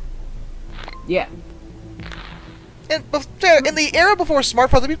platform. Yeah. And in the era before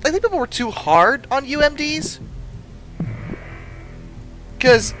smartphones, I think people were too hard on UMDs.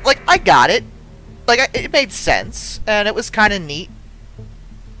 Because, like, I got it. Like, it made sense, and it was kind of neat.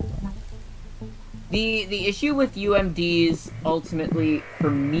 The issue with UMDs, ultimately,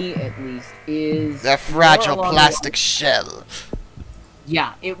 for me at least, is... The fragile plastic shell.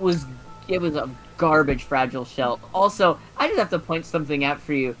 Yeah, it was a garbage fragile shell. Also, I just have to point something out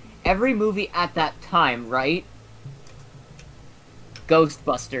for you. Every movie at that time, right?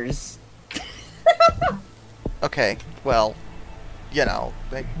 Ghostbusters. Okay, well, you know,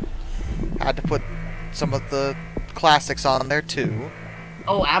 they had to put some of the classics on there too.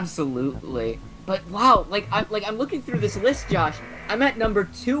 Oh, absolutely. But wow, I'm looking through this list, Josh. I'm at number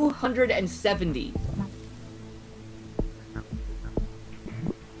 270.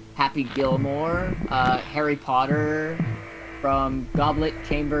 Happy Gilmore, Harry Potter, from Goblet,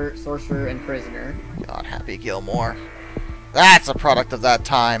 Chamber, Sorcerer, and Prisoner. God, Happy Gilmore. That's a product of that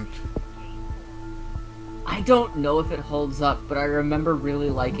time. I don't know if it holds up, but I remember really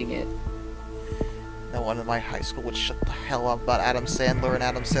liking it. No one in my high school would shut the hell up about Adam Sandler and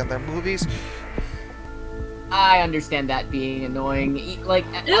Adam Sandler movies. I understand that being annoying. Like,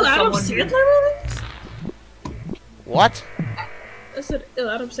 Ew, Adam Sandler movies? What? I said, ew,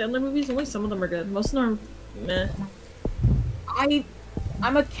 Adam Sandler movies? Only some of them are good. Most of them are meh.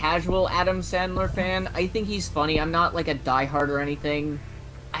 I'm a casual Adam Sandler fan. I think he's funny. I'm not like a diehard or anything.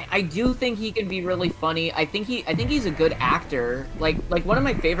 I do think he can be really funny. I think he's a good actor. Like one of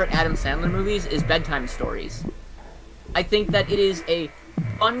my favorite Adam Sandler movies is Bedtime Stories. I think that it is a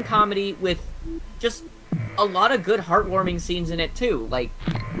fun comedy with just a lot of good heartwarming scenes in it too. Like,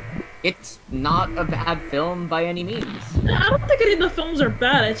 it's not a bad film by any means. I don't think any of the films are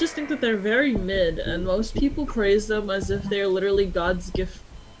bad. I just think that they're very mid, and most people praise them as if they're literally God's gift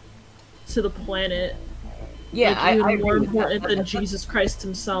to the planet. Yeah, like, even I more agree with important that. than Jesus Christ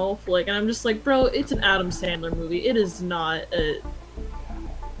himself. Like, and I'm just like, bro, it's an Adam Sandler movie. It is not a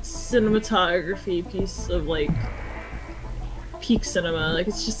cinematography piece of like peak cinema. Like,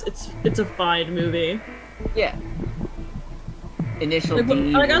 it's just it's a fine movie. Yeah. Initial Like,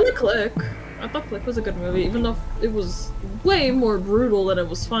 D. I like Click. I thought Click was a good movie, even though it was way more brutal than it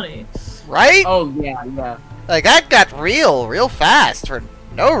was funny. Right? Oh yeah, yeah. Like, that got real fast for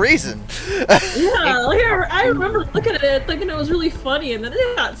no reason. Yeah, like I remember looking at it thinking it was really funny, and then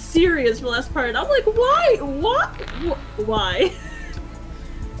it got serious for the last part. And I'm like, why? What? Why?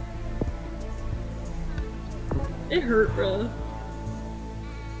 It hurt, bro.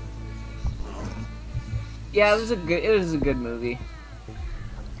 Yeah, it was a good movie.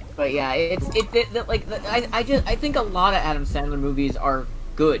 But yeah, I think a lot of Adam Sandler movies are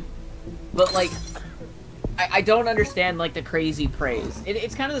good, but like, I don't understand like the crazy praise.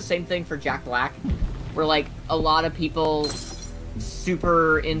 It's kind of the same thing for Jack Black, where like a lot of people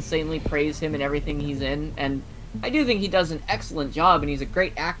super insanely praise him and everything he's in, and I do think he does an excellent job and he's a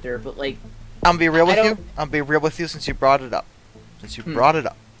great actor. But like, I'm gonna be real with you. I'm gonna be real with you since you brought it up.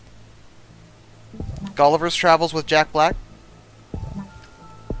 Gulliver's Travels with Jack Black.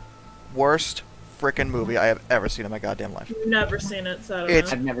 Worst frickin' movie I have ever seen in my goddamn life. Never seen it, so I don't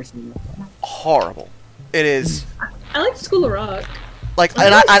It's- know. I've never seen it. Horrible. It is. I like School of Rock. Like,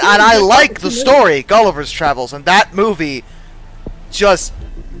 I've and never seen I Jack like Black the movie. story, Gulliver's Travels, and that movie just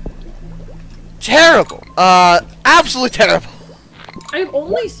terrible. Absolutely terrible. I've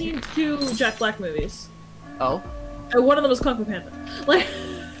only seen 2 Jack Black movies. Oh, And one of them was Kung Fu Panda. Like,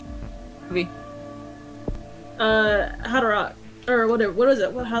 movie. How to Rock. Or whatever. What is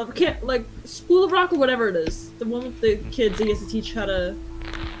it? Can't, like, School of Rock or whatever it is. The one with the kids he has to teach how to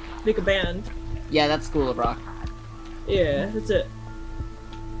make a band. Yeah, that's School of Rock. Yeah, that's it.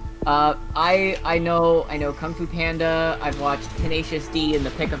 I know Kung Fu Panda. I've watched Tenacious D and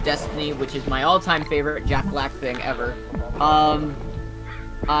The Pick of Destiny, which is my all-time favorite Jack Black thing ever.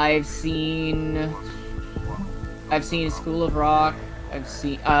 I've seen School of Rock.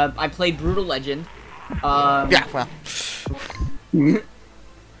 I played Brutal Legend. Yeah, well.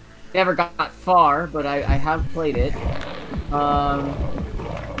 Never got far, but I have played it.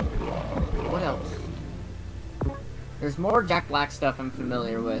 What else? There's more Jack Black stuff I'm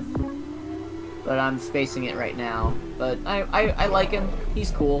familiar with, but I'm spacing it right now. But I like him.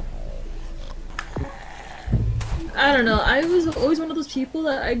 He's cool. I don't know. I was always one of those people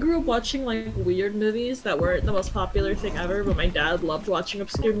that I grew up watching like weird movies that weren't the most popular thing ever, but my dad loved watching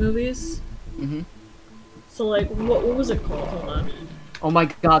obscure movies. Mhm. So like, what was it called? Hold on. Oh my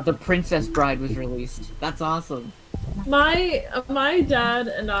God, The Princess Bride was released. That's awesome. My dad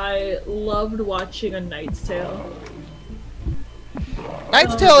and I loved watching A Knight's Tale.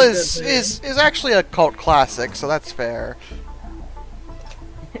 Knight's Oh, Tale that's a good is actually a cult classic, so that's fair.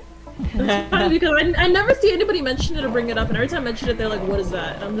 It's funny because I never see anybody mention it or bring it up, and every time I mention it, they're like, "What is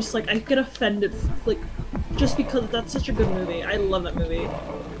that?" And I'm just like, I get offended, like, just because that's such a good movie. I love that movie.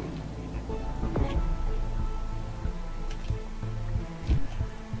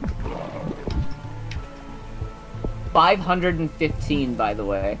 $515, by the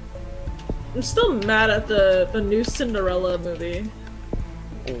way. I'm still mad at the new Cinderella movie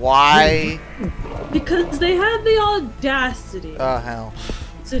Why? because they had the audacity Oh, hell.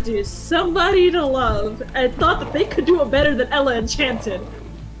 to do Somebody to Love and thought that they could do it better than Ella Enchanted.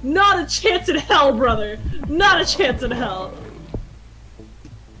 Not a chance in hell, brother. Not a chance in hell.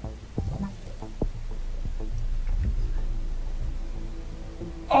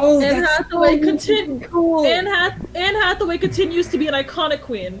 Oh, Anne that's Hathaway so continue. cool. Anne Hathaway continues to be an iconic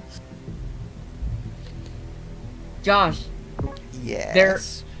queen. Josh,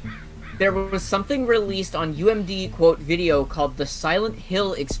 Yes. there was something released on UMD quote video called The Silent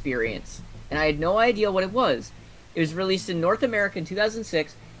Hill Experience, and I had no idea what it was. It was released in North America in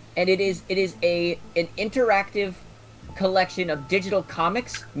 2006, and it is an interactive collection of digital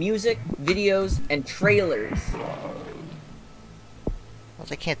comics, music, videos, and trailers. Well,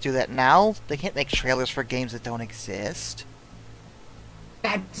 they can't do that now. They can't make trailers for games that don't exist.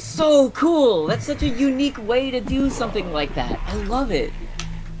 That's so cool! That's such a unique way to do something like that. I love it.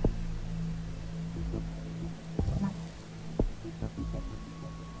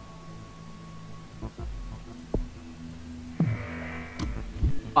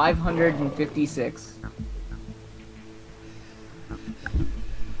 556.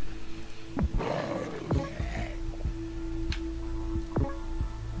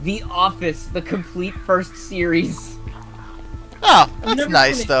 The Office, the complete first series. Oh, I've that's never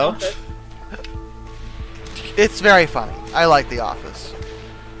nice seen The though. Office. It's very funny. I like The Office.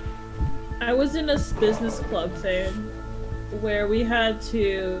 I was in a business club thing where we had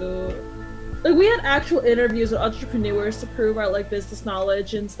to, like, we had actual interviews with entrepreneurs to prove our like business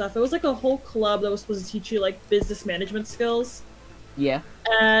knowledge and stuff. It was like a whole club that was supposed to teach you like business management skills. Yeah.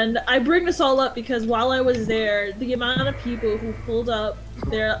 And I bring this all up because while I was there, the amount of people who pulled up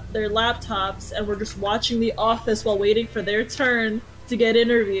their laptops and were just watching The Office while waiting for their turn to get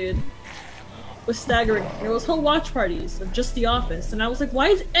interviewed was staggering. There was whole watch parties of just The Office, and I was like, why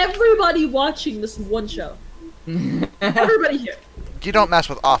is everybody watching this one show? Everybody here. You don't mess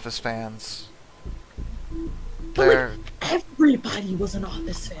with Office fans. But They're... like, everybody was an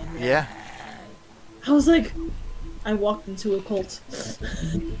Office fan. Man. Yeah. I was like, I walked into a cult.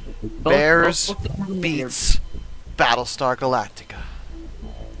 Bears beats Battlestar Galactica.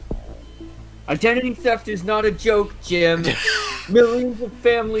 Identity theft is not a joke, Jim. Millions of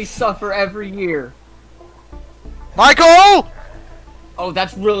families suffer every year. Michael! Oh,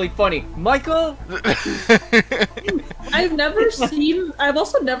 that's really funny. Michael? I've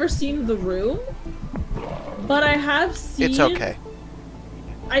also never seen The Room, but I have seen... It's okay.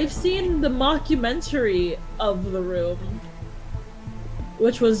 I've seen the mockumentary of The Room,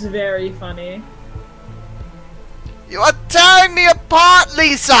 which was very funny. You are tearing me apart,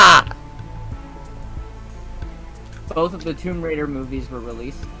 Lisa! Both of the Tomb Raider movies were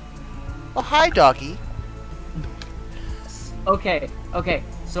released. Oh, hi, doggy. Okay,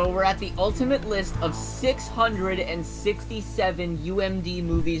 so we're at the ultimate list of 667 UMD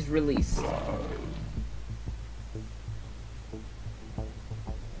movies released.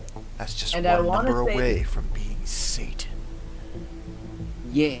 That's just And I one wanna number say- away from being Satan.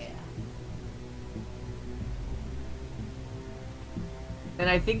 Yeah. And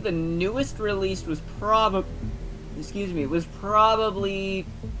I think the newest release was probably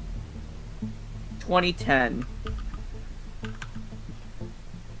 2010.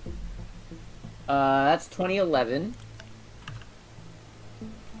 That's 2011.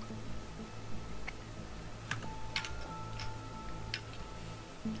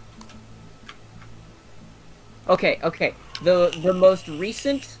 Okay. The most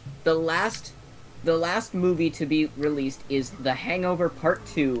recent, the last movie to be released is The Hangover Part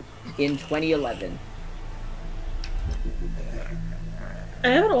 2 in 2011. I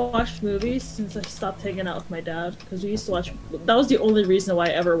haven't watched movies since I stopped hanging out with my dad, because we used to watch... That was the only reason why I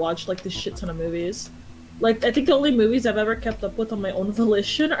ever watched, like, this shit ton of movies. Like, I think the only movies I've ever kept up with on my own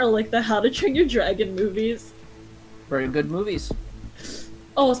volition are, like, the How to Train Your Dragon movies. Very good movies.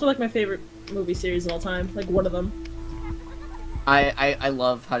 Oh, it's like my favorite movie series of all time. Like, one of them. I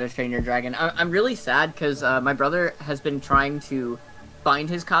love How to Train Your Dragon. I'm really sad because my brother has been trying to find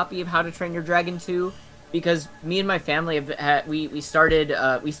his copy of How to Train Your Dragon 2, because me and my family have we started 2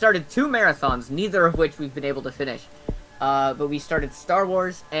 marathons, neither of which we've been able to finish. But we started Star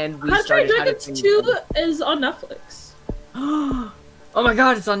Wars and we How to Train started Your Dragon 2 is on Netflix. Oh my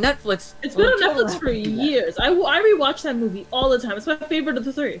god, it's on Netflix. It's been on Netflix for years. I rewatch that movie all the time. It's my favorite of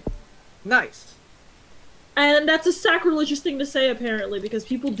the 3. Nice. And that's a sacrilegious thing to say, apparently, because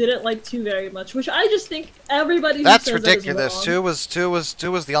people didn't like 2 very much, which I just think everybody who That's says ridiculous. That is 2 was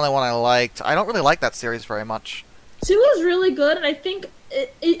the only one I liked. I don't really like that series very much. 2 was really good, and I think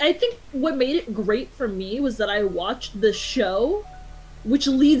I think what made it great for me was that I watched the show, which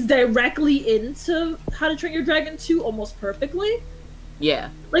leads directly into How to Train Your Dragon 2 almost perfectly. Yeah.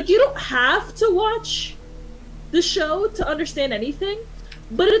 Like, you don't have to watch the show to understand anything,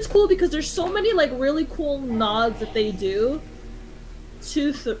 but it's cool because there's so many, like, really cool nods that they do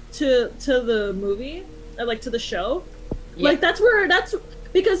to the movie, or, like, to the show. Yeah. Like, that's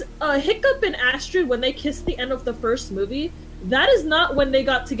because Hiccup and Astrid, when they kissed the end of the first movie, that is not when they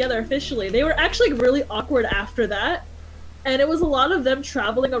got together officially. They were actually really awkward after that, and it was a lot of them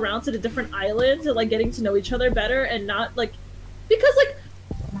traveling around to the different islands and, like, getting to know each other better, and not, like, because, like,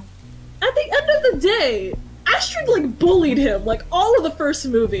 at the end of the day, Astrid, like, bullied him, like, all of the first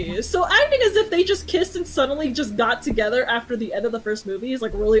movies. So acting as if they just kissed and suddenly just got together after the end of the first movie is,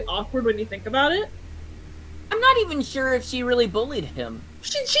 like, really awkward when you think about it. I'm not even sure if she really bullied him.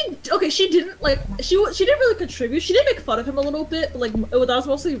 She didn't, like, she didn't really contribute. She did make fun of him a little bit, but, like, that was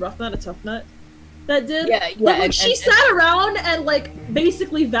mostly Rough Nut and Tough Nut that did. Yeah, but, like, she sat around and, like,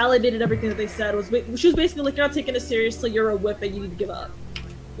 basically validated everything that they said. She was basically like, you're not taking it seriously, you're a whip and you need to give up.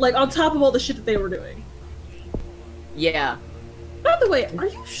 Like, on top of all the shit that they were doing. Yeah. By the way, are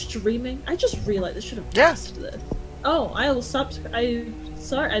you streaming? I just realized I should have Yeah. asked this. Oh, I will stop.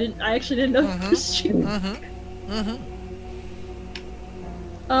 Sorry, I actually didn't know you were streaming.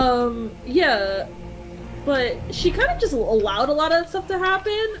 Yeah, but she kind of just allowed a lot of that stuff to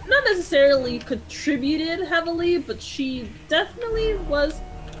happen. Not necessarily contributed heavily, but she definitely was.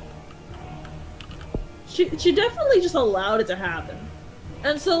 She definitely just allowed it to happen.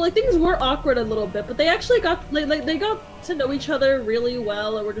 And so, like, things were awkward a little bit, but they actually got, like they got to know each other really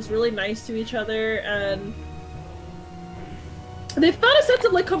well, and were just really nice to each other, and they found a sense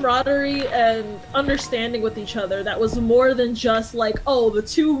of, like, camaraderie and understanding with each other that was more than just, like, oh,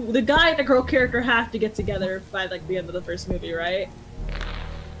 the guy and the girl character have to get together by, like, the end of the first movie, right?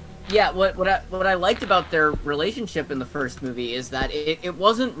 Yeah, what I liked about their relationship in the first movie is that it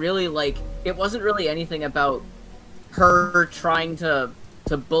wasn't really, like, it wasn't really anything about her trying to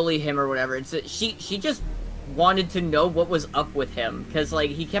bully him or whatever. It's that she just wanted to know what was up with him, because, like,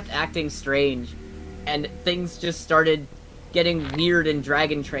 he kept acting strange, and things just started getting weird in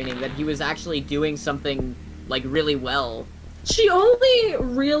Dragon Training, that he was actually doing something, like, really well. She only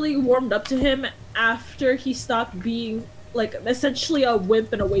really warmed up to him after he stopped being, like, essentially a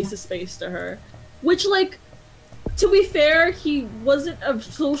wimp and a waste of space to her. Which, like, to be fair, he wasn't a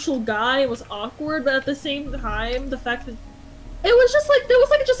social guy, it was awkward, but at the same time, the fact that it was just like, there was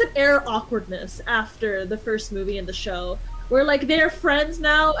like just an air of awkwardness after the first movie in the show, where like they're friends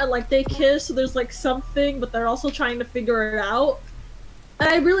now and like they kiss, so there's like something, but they're also trying to figure it out. And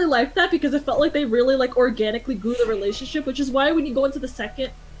I really liked that because it felt like they really like organically grew the relationship, which is why when you go into the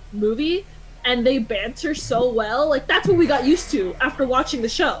second movie and they banter so well, like that's what we got used to after watching the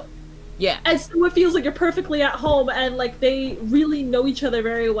show. Yeah. And so it feels like you're perfectly at home and like they really know each other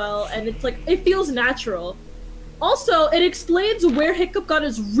very well, and it's like it feels natural. Also, it explains where Hiccup got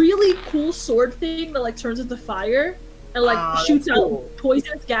his really cool sword thing that like turns into fire and like shoots out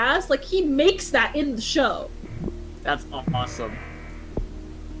poisonous gas. Like he makes that in the show. That's awesome.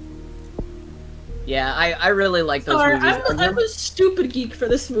 Yeah, I really like those Sorry, movies. I'm a stupid geek for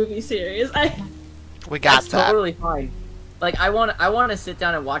this movie series. We got That's that. totally fine. Like I want to sit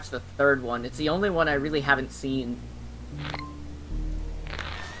down and watch the third one. It's the only one I really haven't seen.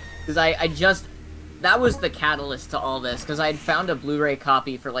 Because I just, that was the catalyst to all this, because I had found a Blu-ray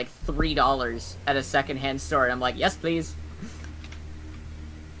copy for like $3 at a secondhand store, and I'm like, yes, please.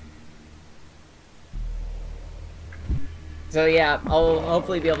 So yeah, I'll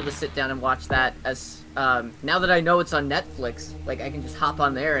hopefully be able to sit down and watch that as, now that I know it's on Netflix, like I can just hop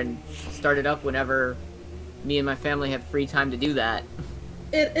on there and start it up whenever me and my family have free time to do that.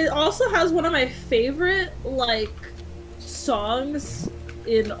 It also has one of my favorite, like, songs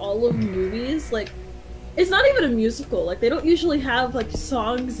in all of movies. Like, it's not even a musical. Like, they don't usually have, like,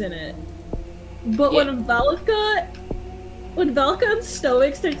 songs in it. But Yeah. when Velka and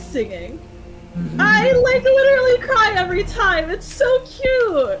Stoic start singing, I, like, literally cry every time. It's so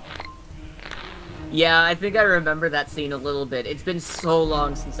cute! Yeah, I think I remember that scene a little bit. It's been so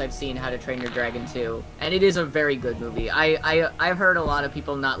long since I've seen How to Train Your Dragon 2, and it is a very good movie. I've heard a lot of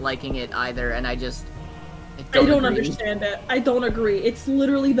people not liking it either, and I don't agree. Understand it. I don't agree. It's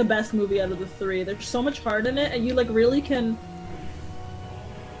literally the best movie out of the three. There's so much heart in it, and you, like, really can...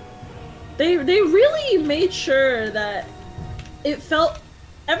 They really made sure that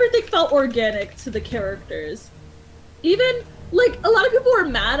everything felt organic to the characters. Even, like, a lot of people were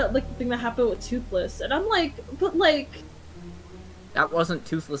mad at, like, the thing that happened with Toothless, and I'm like, but, like... That wasn't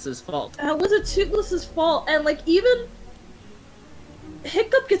Toothless's fault. That wasn't Toothless's fault, and, like, even...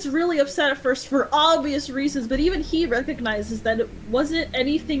 Hiccup gets really upset at first for obvious reasons, but even he recognizes that it wasn't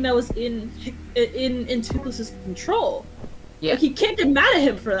anything that was in Toothless's control. Yeah. Like, he can't get mad at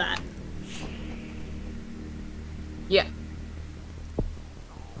him for that. Yeah.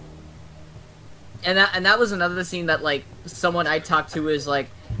 And that was another scene that, like, someone I talked to is like,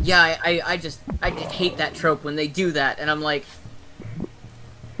 yeah, I just hate that trope when they do that, and I'm like,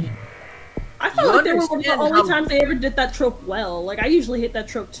 I felt like they were one of the only times they ever did that trope well. Like, I usually hate that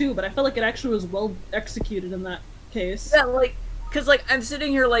trope too, but I felt like it actually was well executed in that case. yeah, like, cause like I'm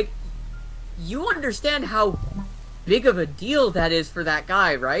sitting here like, you understand how big of a deal that is for that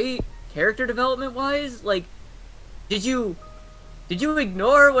guy, right? Character development wise, like, did you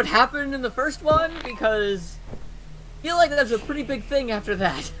ignore what happened in the first one? Because I feel like that's a pretty big thing after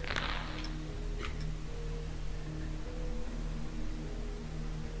that.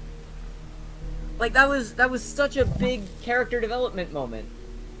 Like, that was such a big character development moment.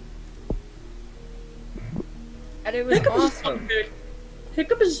 And it was awesome.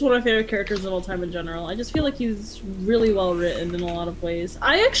 Hiccup is just one of my favorite characters of all time in general. I just feel like he's really well written in a lot of ways.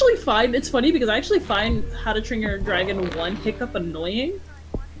 I actually find it's funny because I actually find How to Train Your Dragon 1 Hiccup annoying.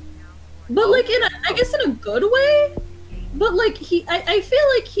 But like in a, I guess in a good way. But like I feel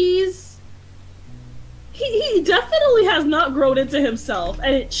like he definitely has not grown into himself,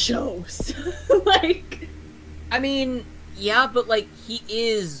 and it shows. Like, I mean, yeah, but like he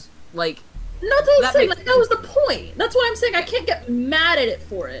is like. No, that's what I'm saying. Like, that was the point. That's why I'm saying I can't get mad at it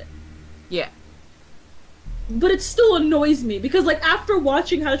for it. Yeah. But it still annoys me because, like, after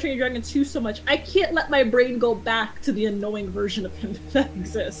watching How to Train Your Dragon 2 so much, I can't let my brain go back to the annoying version of him that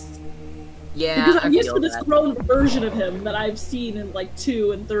exists. Yeah, because I'm used to this grown version of him that I've seen in like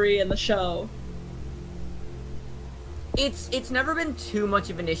 2 and 3 in the show. It's never been too much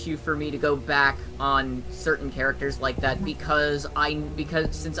of an issue for me to go back on certain characters like that because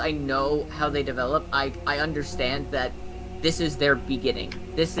since I know how they develop, I understand that this is their beginning.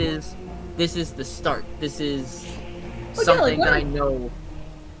 This is the start. This is something that I know.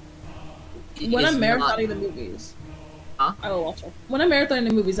 When I'm marathoning the movies, I will watch all. When I'm marathoning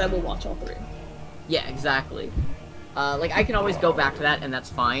the movies, I will watch all 3. Yeah, exactly. Like I can always go back to that, and that's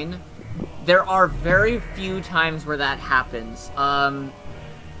fine. There are very few times where that happens, and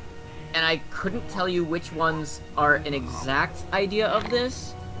I couldn't tell you which ones are an exact idea of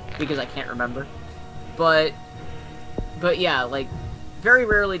this, because I can't remember. But yeah, like, very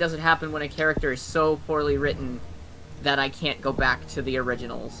rarely does it happen when a character is so poorly written that I can't go back to the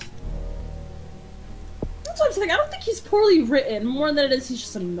originals. That's what I'm saying, I don't think he's poorly written, more than it is he's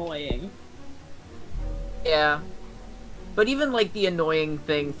just annoying. Yeah. But even, like, the annoying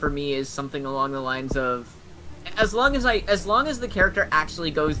thing for me is something along the lines of... As long as the character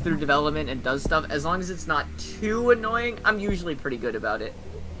actually goes through development and does stuff, as long as it's not too annoying, I'm usually pretty good about it.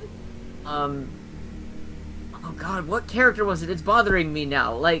 Oh god, what character was it? It's bothering me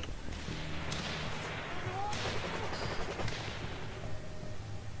now, like...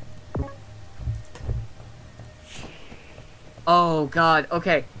 Oh god,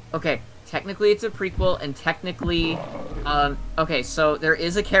 okay. Technically it's a prequel, and technically, okay, so there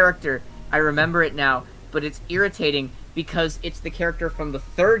is a character, I remember it now, but it's irritating because it's the character from the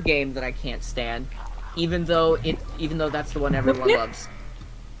 3rd game that I can't stand, even though that's the one everyone loves.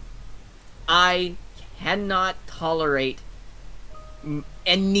 I cannot tolerate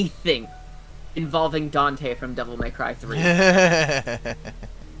anything involving Dante from Devil May Cry 3.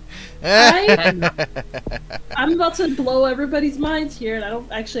 I'm about to blow everybody's minds here, and I don't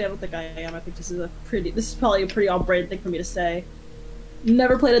think I am. I think this is probably a pretty on-brand thing for me to say.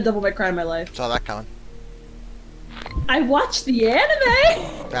 Never played a Devil May Cry in my life. Saw that coming. I watched the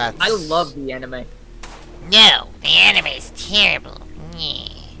anime! I love the anime. No, the anime's terrible.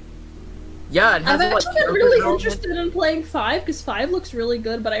 Yeah, it has I've actually been really interested in playing 5, because 5 looks really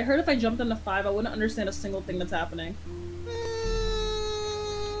good, but I heard if I jumped into 5, I wouldn't understand a single thing that's happening.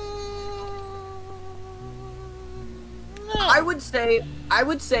 I would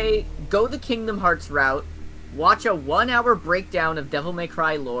say go the Kingdom Hearts route, watch a 1-hour breakdown of Devil May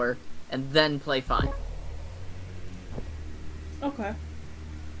Cry lore, and then play 5. Okay.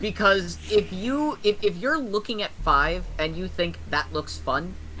 Because if you're looking at 5 and you think that looks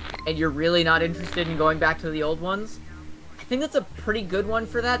fun, and you're really not interested in going back to the old ones, I think that's a pretty good one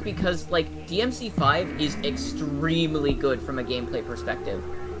for that, because, like, DMC5 is extremely good from a gameplay perspective.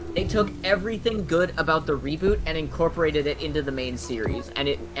 They took everything good about the reboot and incorporated it into the main series, and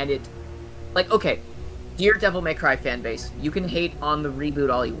it, like, okay, dear Devil May Cry fanbase, you can hate on the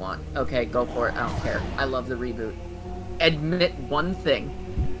reboot all you want. Okay, go for it, I don't care. I love the reboot. Admit one thing,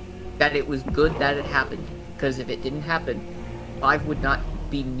 that it was good that it happened, because if it didn't happen, 5 would not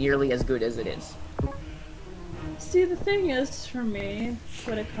be nearly as good as it is. See, the thing is, for me,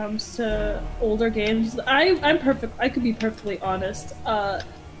 when it comes to older games, I'm perfect. I could be perfectly honest.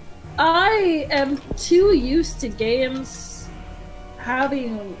 I am too used to games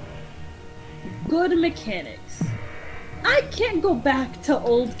having good mechanics. I can't go back to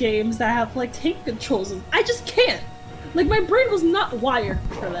old games that have, like, tank controls. I just can't. Like, my brain was not wired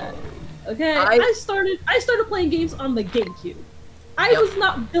for that. Okay? I started playing games on the GameCube. I was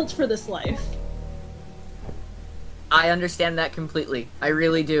not built for this life. I understand that completely. I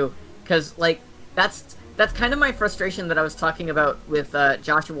really do. Because, like, that's kind of my frustration that I was talking about with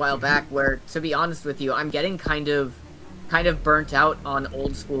Josh a while back, where, to be honest with you, I'm getting kind of burnt out on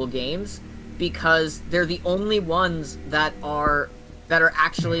old school games, because they're the only ones that are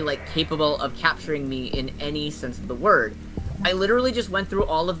actually, like, capable of capturing me in any sense of the word. I literally just went through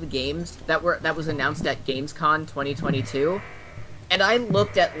all of the games that was announced at Gamescom 2022, and I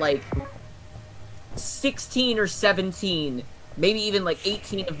looked at, like, 16 or 17 maybe even like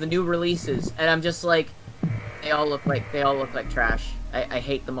 18 of the new releases, and I'm just like, they all look like trash. I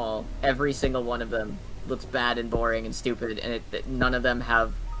hate them all. Every single one of them looks bad and boring and stupid, and none of them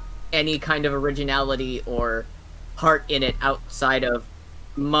have any kind of originality or heart in it outside of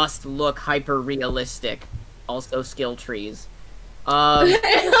must look hyper realistic. Also, skill trees.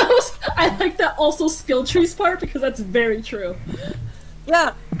 I like that also skill trees part because that's very true.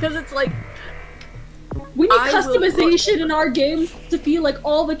 Yeah, because it's like we need customization in our games to feel like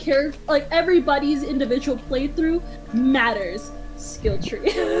all the characters, like everybody's individual playthrough matters. Skill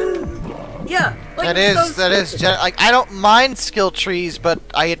tree. Yeah, like, that is like I don't mind skill trees, but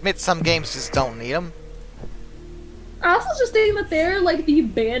I admit some games just don't need them. I also just think that they're like the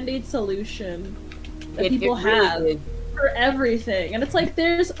band-aid solution that people have for everything, and it's like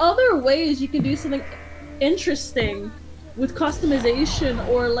there's other ways you can do something interesting with customization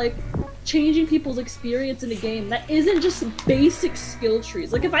or like changing people's experience in a game that isn't just basic skill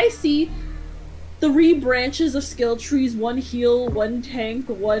trees. Like if I see 3 branches of skill trees, 1 heal, 1 tank,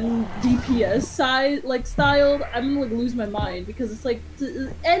 1 DPS styled, I'm gonna like lose my mind because it's like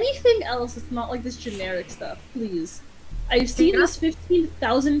anything else. It's not like this generic stuff. Please, I've seen this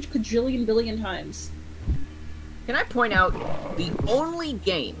 15,000 quadrillion billion times. Can I point out the only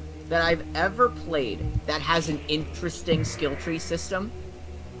game that I've ever played that has an interesting skill tree system?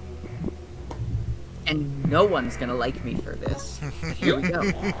 And no one's gonna like me for this. Here we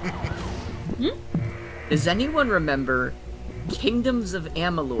go. Does anyone remember Kingdoms of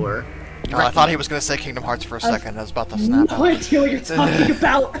Amalur? Oh, I thought he was going to say Kingdom Hearts for a second. I was about to snap No idea what you're talking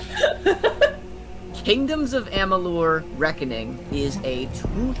about. Kingdoms of Amalur Reckoning is a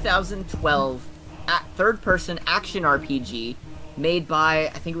 2012 third-person action RPG made by,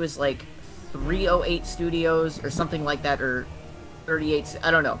 I think it was like 308 Studios or something like that, or 38,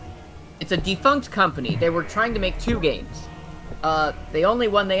 I don't know. It's a defunct company. They were trying to make 2 games. The only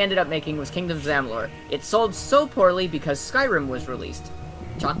one they ended up making was Kingdoms of Amalur. It sold so poorly because Skyrim was released.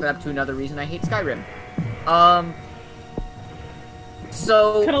 Chalk that up to another reason I hate Skyrim.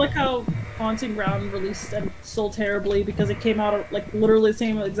 So... Kind of like how Haunting Ground released and sold terribly because it came out at, like, literally the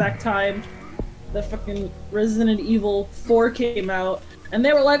same exact time the fucking Resident Evil 4 came out. And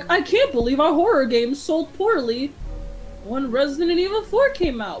they were like, I can't believe our horror game sold poorly when Resident Evil 4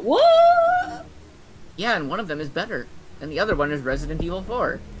 came out. What? Yeah, and one of them is better. And the other one is Resident Evil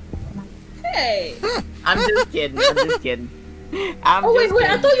 4. Hey! I'm just kidding, I'm just kidding. Wait,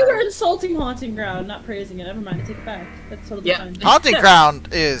 I thought you were insulting Haunting Ground, not praising it. Never mind, I take it back. That's totally fine. Haunting Ground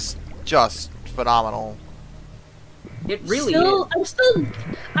is just phenomenal. It really is.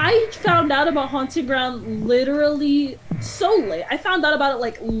 I found out about Haunting Ground literally so late. I found out about it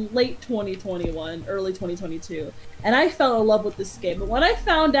like late 2021, early 2022. And I fell in love with this game. But when I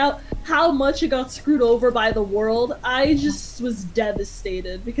found out how much it got screwed over by the world, I just was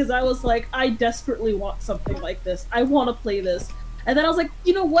devastated. Because I was like, I desperately want something like this. I want to play this. And then I was like,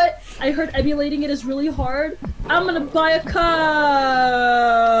 you know what? I heard emulating it is really hard. I'm gonna buy a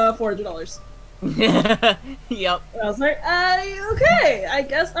car $400. Yep. And I was like, okay, I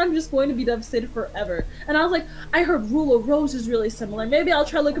guess I'm just going to be devastated forever. And I was like, I heard Rule of Rose is really similar. Maybe I'll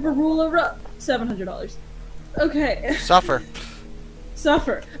try looking for Rule of Rose. $700. Okay. Suffer.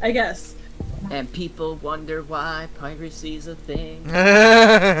 Suffer, I guess. And people wonder why piracy's a thing.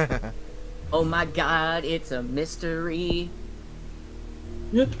 Oh my god, it's a mystery.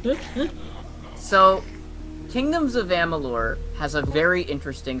 So, Kingdoms of Amalur has a very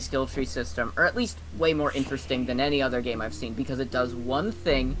interesting skill tree system, or at least way more interesting than any other game I've seen, because it does one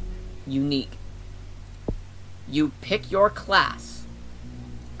thing unique. You pick your class.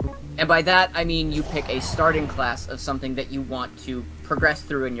 And by that, I mean you pick a starting class of something that you want to progress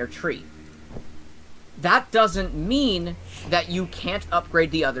through in your tree. That doesn't mean that you can't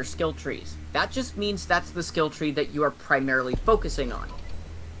upgrade the other skill trees. That just means that's the skill tree that you are primarily focusing on.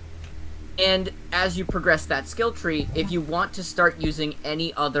 And as you progress that skill tree, if you want to start using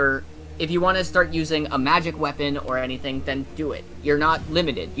if you want to start using a magic weapon or anything, then do it. You're not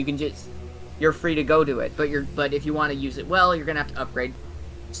limited. You're free to go do it. But if you want to use it well, you're gonna have to upgrade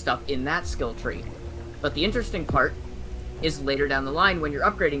stuff in that skill tree. But the interesting part is later down the line when you're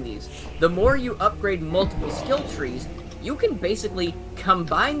upgrading these. The more you upgrade multiple skill trees, you can basically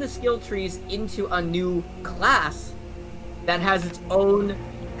combine the skill trees into a new class that has its own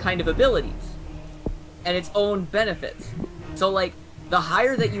kind of abilities and its own benefits. So like, the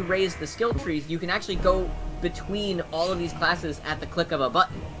higher that you raise the skill trees, you can actually go between all of these classes at the click of a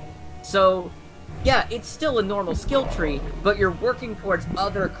button. So yeah, it's still a normal skill tree, but you're working towards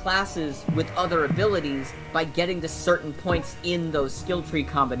other classes with other abilities by getting to certain points in those skill tree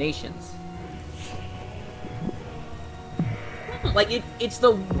combinations. Like, it's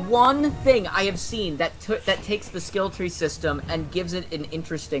the one thing I have seen that takes the skill tree system and gives it an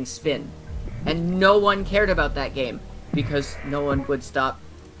interesting spin. And no one cared about that game, because no one would stop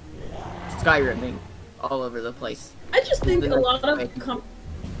Skyriming all over the place. I just think a lot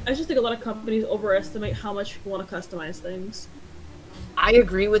of companies overestimate how much people want to customize things. I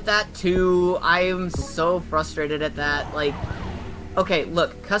agree with that too. I am so frustrated at that. Like, okay,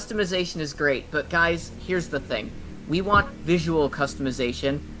 look, customization is great, but guys, here's the thing. We want visual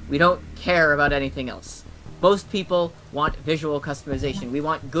customization. We don't care about anything else. Most people want visual customization. We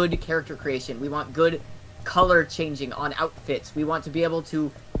want good character creation. We want good color changing on outfits. We want to be able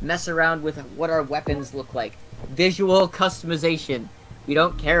to mess around with what our weapons look like. Visual customization. We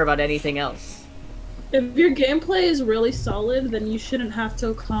don't care about anything else. If your gameplay is really solid, then you shouldn't have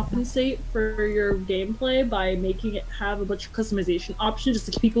to compensate for your gameplay by making it have a bunch of customization options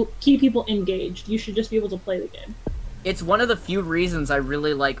just to keep people engaged. You should just be able to play the game. It's one of the few reasons I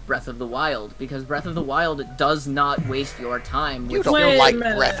really like Breath of the Wild, because Breath of the Wild does not waste your time with You don't like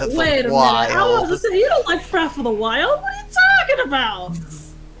Breath of the Wild. I was to say, you don't like Breath of the Wild? What are you talking about?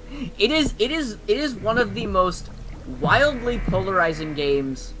 It is one of the most wildly polarizing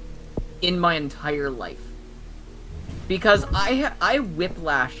games in my entire life. Because I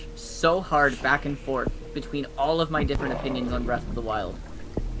whiplash so hard back and forth between all of my different opinions on Breath of the Wild.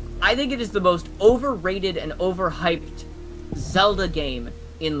 I think it is the most overrated and overhyped Zelda game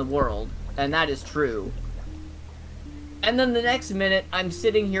in the world, and that is true. And then the next minute, I'm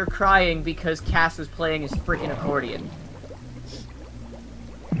sitting here crying because Cass is playing his freaking accordion.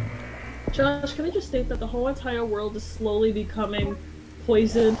 Josh, can I just state that the whole entire world is slowly becoming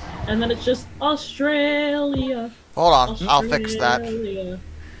poisoned, and then it's just Australia. Hold on, I'll fix that.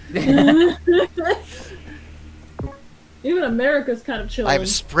 Even America's kind of chilling. I'm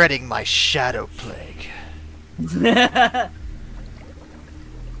spreading my shadow plague.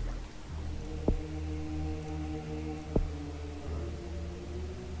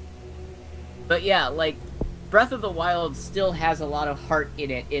 But yeah, like, Breath of the Wild still has a lot of heart in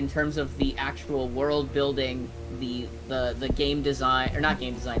it in terms of the actual world building, the game design, or not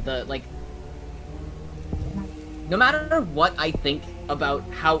game design, no matter what I think about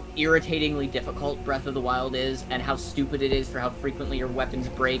how irritatingly difficult Breath of the Wild is, and how stupid it is for how frequently your weapons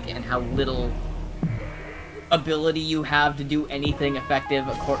break, and how little ability you have to do anything effective,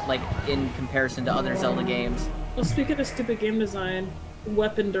 like, in comparison to other Zelda games. Well, speaking of stupid game design,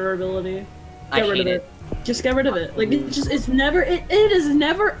 weapon durability. I hate it. Just get rid of it. Like, it is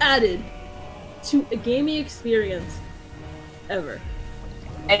never added to a gaming experience. Ever.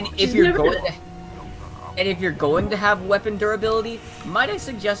 And if you're going to have weapon durability, might I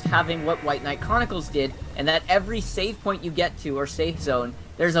suggest having what White Knight Chronicles did, and that every save point you get to, or safe zone,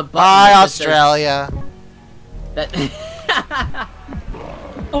 there's a button. Bye, Australia. My god!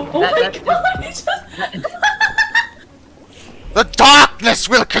 The darkness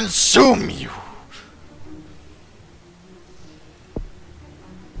will consume you.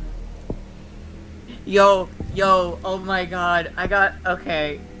 Yo, oh my god,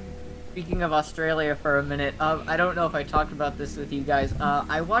 okay. Speaking of Australia for a minute, I don't know if I talked about this with you guys.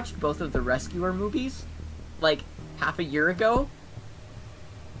 I watched both of the Rescuer movies, like, half a year ago.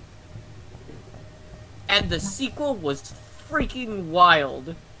 And the sequel was freaking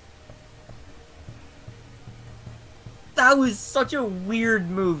wild. That was such a weird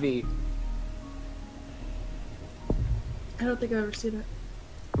movie. I don't think I've ever seen it.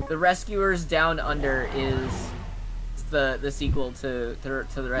 The Rescuers Down Under is the sequel to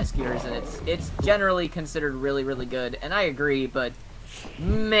the Rescuers, and it's generally considered really, really good, and I agree, but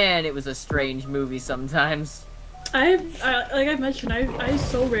man, it was a strange movie sometimes. Like I mentioned, I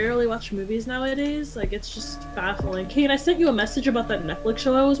so rarely watch movies nowadays. Like, it's just baffling. Kate, I sent you a message about that Netflix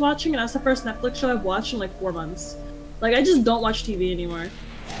show I was watching, and that's the first Netflix show I've watched in like 4 months. Like, I just don't watch TV anymore.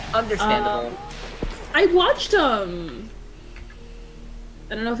 Understandable. I watched I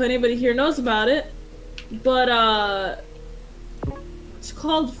don't know if anybody here knows about it, but it's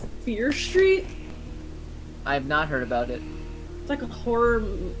called Fear Street. I have not heard about it. It's like a horror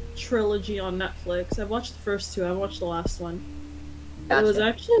trilogy on Netflix. I've watched the first 2. I haven't watched the last one. Gotcha. It was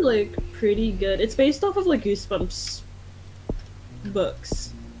actually like pretty good. It's based off of like Goosebumps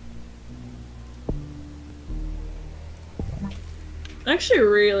books. I actually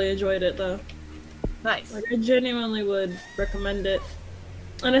really enjoyed it though. Nice. Like, I genuinely would recommend it.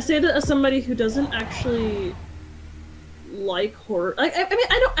 And I say that as somebody who doesn't actually like horror. Like, I mean,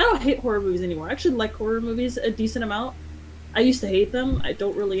 I don't hate horror movies anymore. I actually like horror movies a decent amount. I used to hate them. I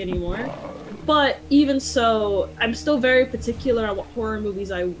don't really anymore. But even so, I'm still very particular on what horror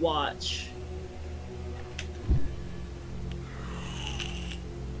movies I watch.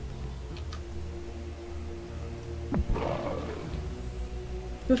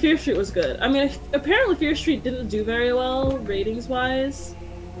 But Fear Street was good. I mean, apparently Fear Street didn't do very well ratings-wise,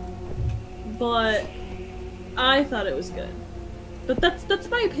 but I thought it was good. But that's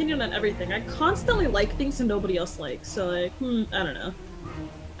my opinion on everything. I constantly like things that nobody else likes, so like, I don't know.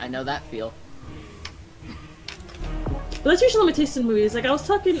 I know that feel. But that's usually my taste in movies. Like, I was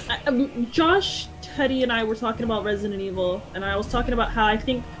talking, Josh, Teddy, and I were talking about Resident Evil, and I was talking about how I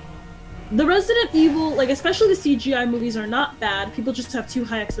think the Resident Evil, like, especially the CGI movies, are not bad. People just have too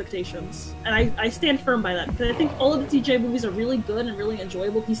high expectations. And I stand firm by that, because I think all of the CGI movies are really good and really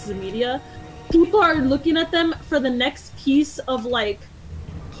enjoyable pieces of media. People are looking at them for the next piece of, like,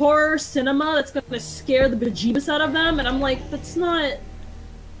 horror cinema that's gonna scare the bejeebus out of them, and I'm like, that's not...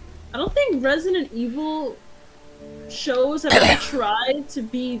 I don't think Resident Evil shows have ever tried to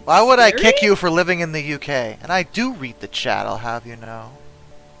be Why would I scary? kick you for living in the UK? And I do read the chat, I'll have you know.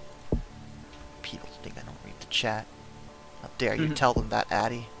 People think I don't read the chat. How dare you tell them that,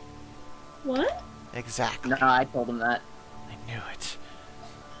 Addie? What? Exactly. No, I told him that. I knew it.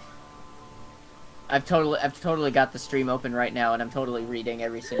 I've totally got the stream open right now, and I'm totally reading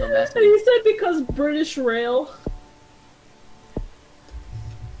every single message. And he said because British Rail.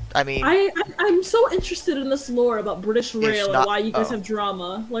 I mean... I'm so interested in this lore about British Rail not- and why you guys oh. have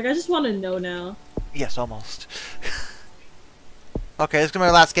drama. Like, I just want to know now. Yes, almost. Okay, this is gonna be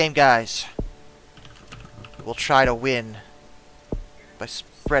our last game, guys. We'll try to win by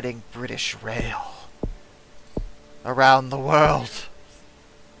spreading British Rail around the world.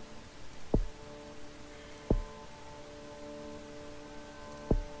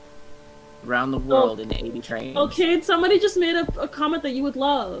 Around the world in 80 trains. Okay, and somebody just made a comment that you would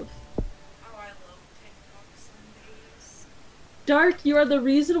love. Oh, I love TikToks and news. Dark, you are the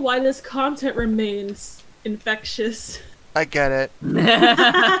reason why this content remains infectious. I get it.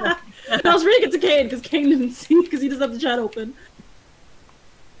 I was reading it to Kane because Kane didn't see because he doesn't have the chat open.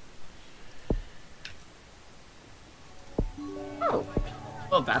 Oh,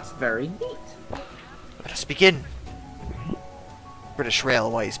 well, that's very neat. Let us begin. British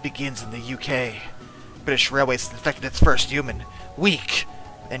Railways begins in the UK. British Railways has infected its first human. Weak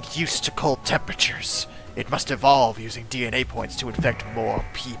and used to cold temperatures. It must evolve using DNA points to infect more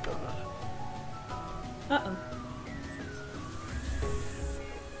people. Uh-oh.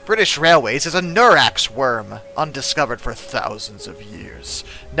 British Railways is a Neurax worm, undiscovered for thousands of years.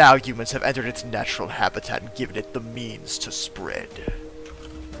 Now humans have entered its natural habitat and given it the means to spread.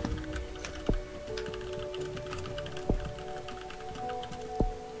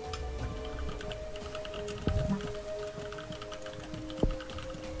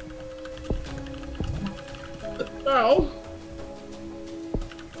 Oh.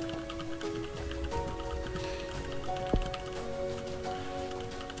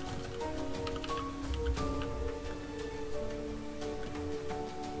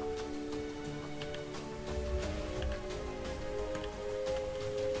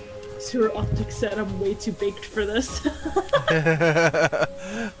 Sewer Optic said I'm way too baked for this.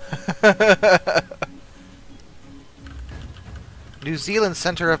 New Zealand's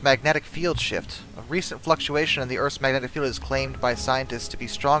Center of Magnetic Field Shift. A recent fluctuation in the Earth's magnetic field is claimed by scientists to be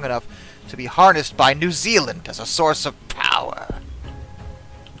strong enough to be harnessed by New Zealand as a source of power.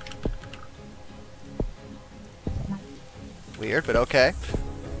 Weird, but okay.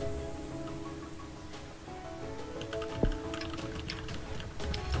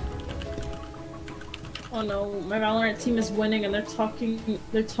 Oh no, my Valorant team is winning and they're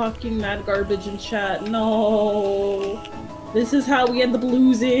talking mad garbage in chat. No. This is how we end up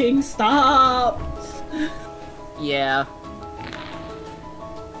losing. Stop. Yeah.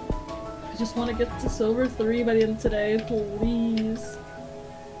 I just want to get to silver 3 by the end of today, please.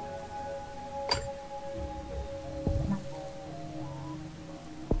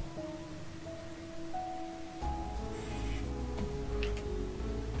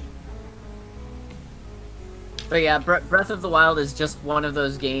 But yeah, Breath of the Wild is just one of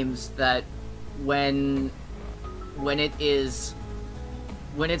those games that when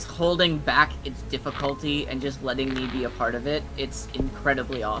it's holding back its difficulty and just letting me be a part of it, it's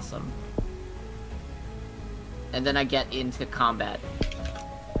incredibly awesome. And then I get into combat.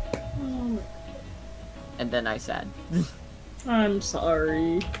 Oh, And then I sad. I'm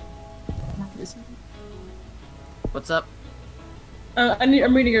sorry. What's up?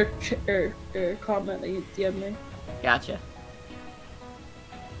 I'm reading your comment that you DM'd me. Gotcha.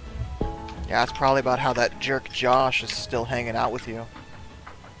 Yeah, that's probably about how that jerk Josh is still hanging out with you.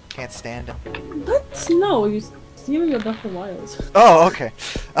 Can't stand him. What? No, you see me with Breath of the Wild. Oh, okay.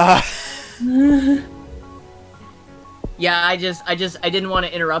 Yeah, I didn't want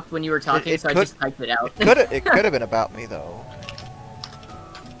to interrupt when you were talking, It so I could- just typed it out. It could have been about me though.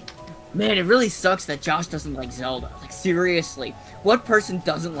 Man, it really sucks that Josh doesn't like Zelda. Like, seriously. What person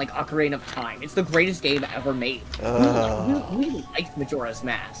doesn't like Ocarina of Time? It's the greatest game ever made. Who really likes Majora's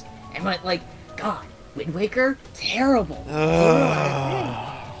Mask? And like, God, Wind Waker? Terrible.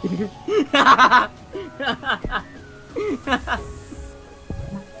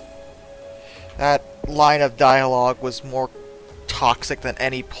 That line of dialogue was more toxic than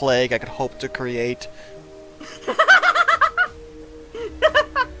any plague I could hope to create.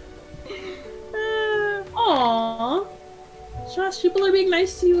 Aww. Josh, people are being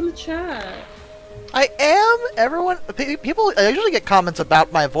nice to you in the chat. I am. Everyone, people. I usually get comments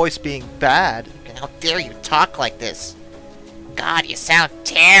about my voice being bad. How dare you talk like this? God, you sound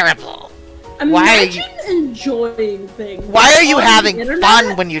terrible. Imagine enjoying things. Why are you on the having internet?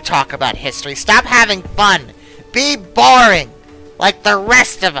 fun when you talk about history? Stop having fun. Be boring, like the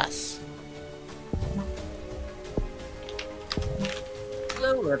rest of us.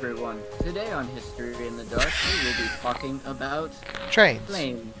 Hello, everyone. Today on History in the Dark, we will be talking about Trains.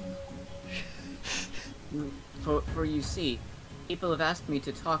 planes. For you see, people have asked me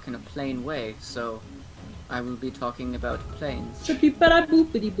to talk in a plain way, so I will be talking about planes.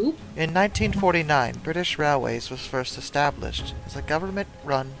 Chippy-bada-boopity-boop. In 1949, British Railways was first established as a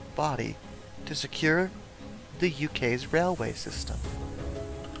government-run body to secure the UK's railway system.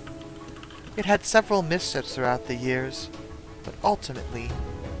 It had several missteps throughout the years, but ultimately,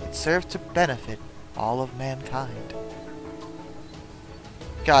 it served to benefit all of mankind.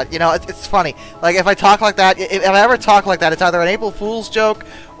 God, you know, it's funny. Like, if I talk like that, if I ever talk like that, it's either an April Fool's joke,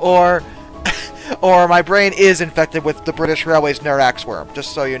 or or my brain is infected with the British Railways Neurax worm,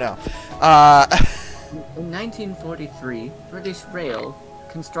 just so you know. In 1943, British Rail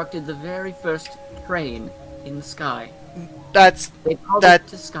constructed the very first train in the sky. They called it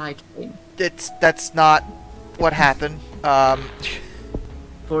the Sky Train. That's not what happened.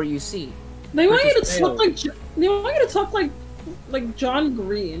 For you see, They want you British to talk Rail- like they want you to talk like John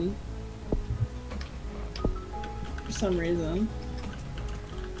Green. For some reason.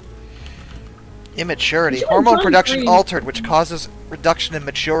 Immaturity. John Hormone Green. production altered, which causes reduction in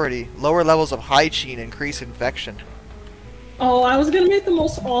maturity. Lower levels of hygiene increase infection. Oh, I was gonna make the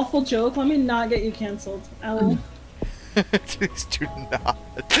most awful joke. Let me not get you canceled. Ow. Please do not.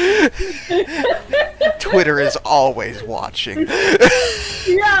 Twitter is always watching.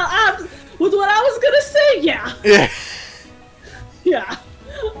 Yeah, with what I was gonna say, yeah. Yeah. Yeah.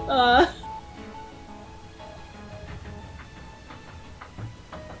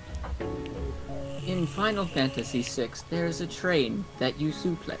 In Final Fantasy VI, there is a train that you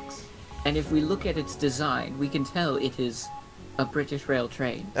suplex. And if we look at its design, we can tell it is a British Rail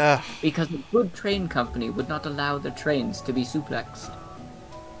train. Ugh. Because a good train company would not allow their trains to be suplexed.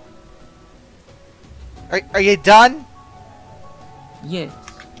 Are you done? Yes.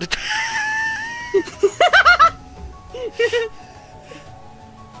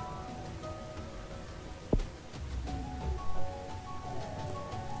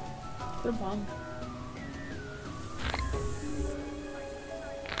 Good bomb.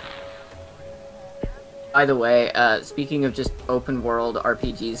 By the way, speaking of just open world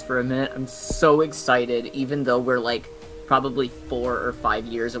RPGs for a minute, I'm so excited, even though we're like probably 4 or 5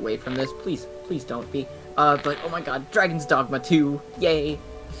 years away from this. Please don't be. But oh my god, Dragon's Dogma 2, yay!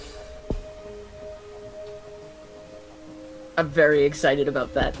 I'm very excited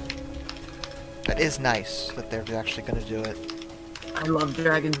about that. That is nice that they're actually going to do it. I love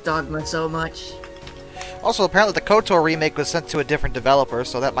Dragon's Dogma so much. Also, apparently the KOTOR remake was sent to a different developer,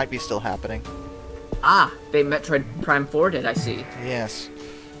 so that might be still happening. Ah, they Metroid Prime 4 did, I see. Yes.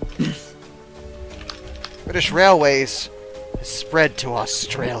 British Railways has spread to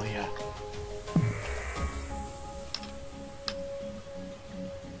Australia.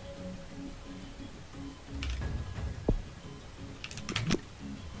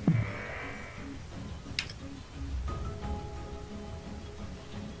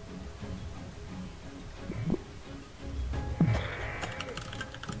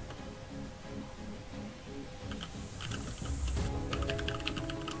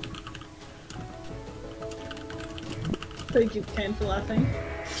 Thank you, Ken, for laughing.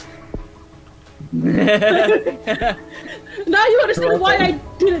 Now you understand why I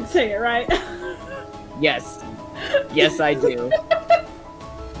didn't say it, right? Yes. Yes, I do.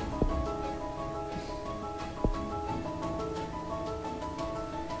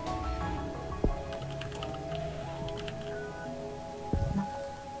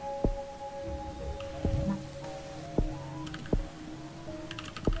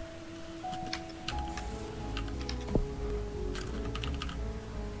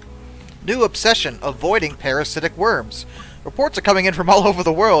 New obsession, avoiding parasitic worms. Reports are coming in from all over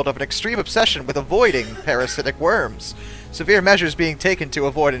the world of an extreme obsession with avoiding parasitic worms. Severe measures being taken to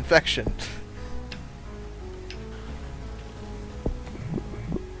avoid infection.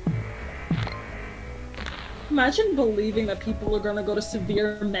 Imagine believing that people are gonna go to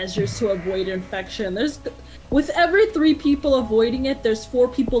severe measures to avoid infection. With every 3 people avoiding it, there's 4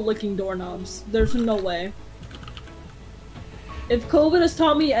 people licking doorknobs. There's no way. If COVID has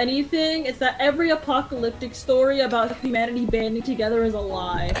taught me anything, it's that every apocalyptic story about humanity banding together is a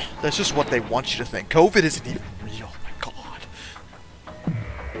lie. That's just what they want you to think. COVID isn't even real. Oh my god.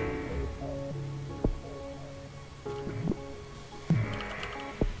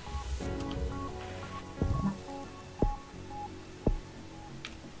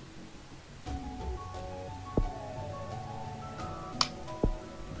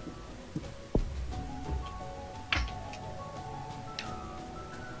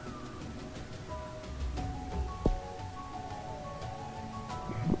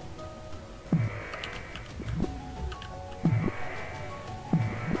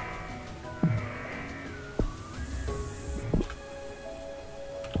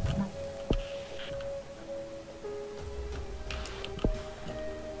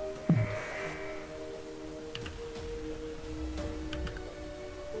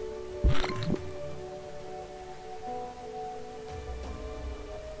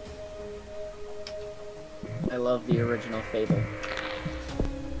 I love the original Fable.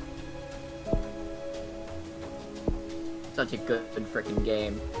 Such a good freaking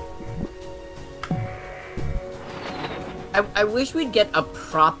game. I wish we'd get a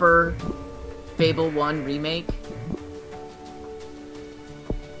proper Fable 1 remake.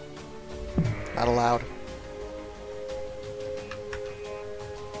 Not allowed.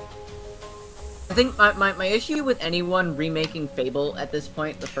 I think my issue with anyone remaking Fable at this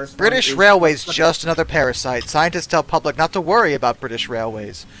point, the first British one, is Railways just another parasite. Scientists tell public not to worry about British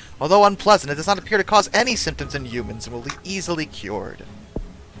Railways. Although unpleasant, it does not appear to cause any symptoms in humans and will be easily cured.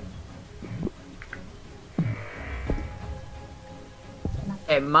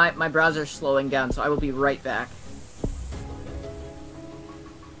 Hey, my browser's slowing down, so I will be right back.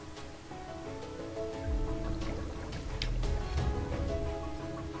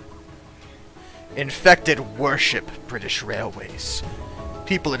 Infected worship British Railways.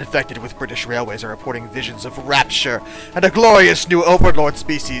 People infected with British Railways are reporting visions of rapture and a glorious new overlord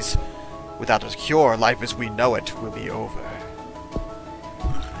species. Without a cure, life as we know it will be over.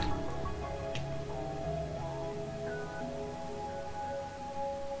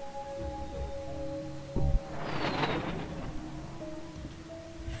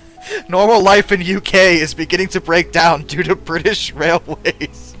 Normal life in UK is beginning to break down due to British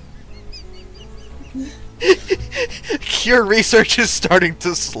Railways. Cure research is starting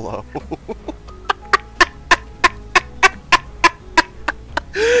to slow.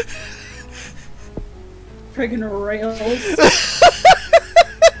 Friggin' rails.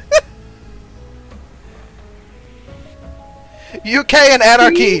 UK and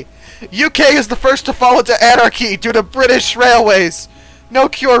anarchy! UK is the first to fall into anarchy due to British Railways! No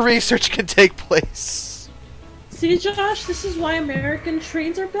cure research can take place. See, Josh, this is why American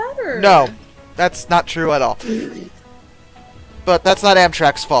trains are better. No, that's not true at all. But that's not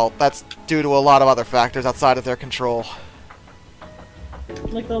Amtrak's fault. That's due to a lot of other factors outside of their control.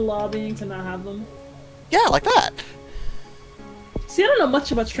 Like the lobbying to not have them. Yeah, like that. See, I don't know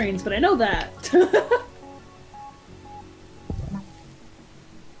much about trains, but I know that.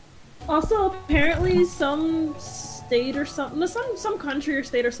 Also, apparently some state or something, some country or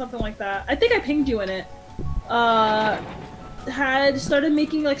state or something like that, I think I pinged you in it, had started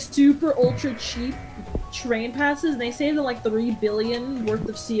making like super ultra cheap train passes, and they saved them like 3 billion worth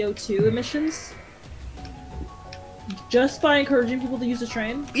of CO2 emissions. Just by encouraging people to use the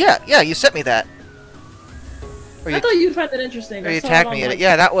train. Yeah, you sent me that. I thought you'd find that interesting. Or I you saw tagged it me on, in it. like-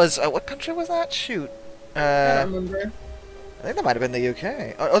 Yeah, that was, what country was that? Shoot. I don't remember. I think that might have been the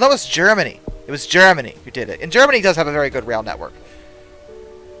UK. Oh, that was Germany. It was Germany who did it. And Germany does have a very good rail network.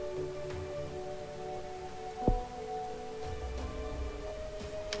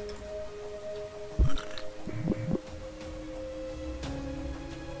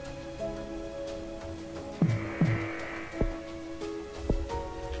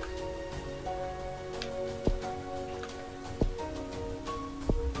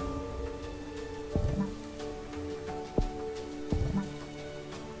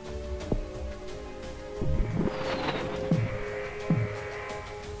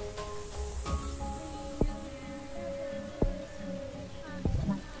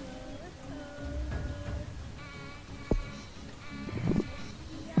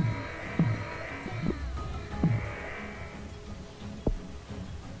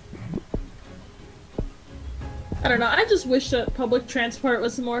 I don't know. I just wish that public transport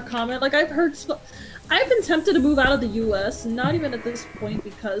was more common. Like I've heard, I've been tempted to move out of the U.S. Not even at this point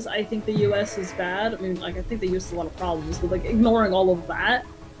because I think the U.S. is bad. I mean, like I think the U.S. has a lot of problems, but like ignoring all of that,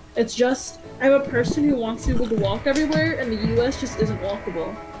 it's just I'm a person who wants to be able to walk everywhere, and the U.S. just isn't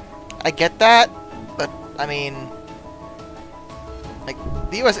walkable. I get that, but I mean, like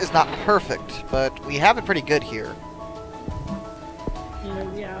the U.S. is not perfect, but we have it pretty good here. You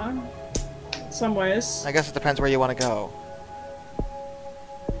know, yeah. In some ways. I guess it depends where you want to go.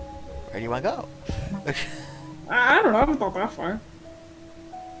 Where do you want to go? I don't know. I haven't thought that far.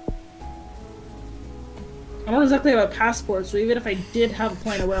 I don't exactly have a passport, so even if I did have a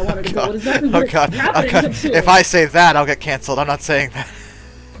plan of where I wanted to go, what exactly Oh would god, happen oh god. except two? If I say that, I'll get cancelled. I'm not saying that.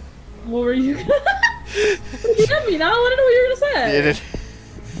 What were you? What you at me now? I want to know what you were gonna say. You did.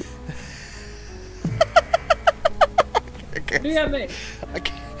 Do you have me?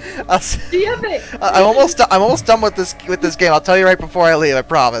 Do you have me? I'm almost done with this game. I'll tell you right before I leave. I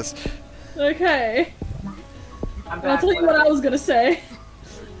promise. Okay. I'm I'll back. tell you what I was gonna say.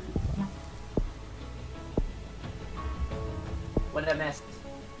 What did I miss?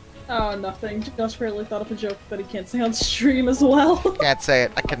 Oh, nothing. Josh barely thought of a joke that he can't say on stream as well. Can't say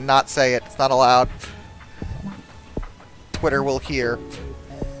it. I cannot say it. It's not allowed. Twitter will hear.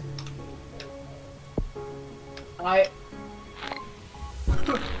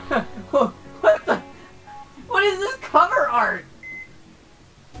 What the? What is this cover art?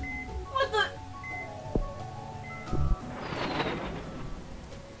 What the?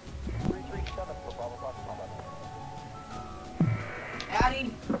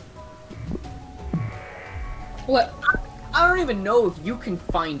 Addie, What? I don't even know if you can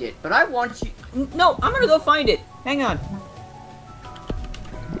find it, but I want you. No, I'm gonna go find it. Hang on.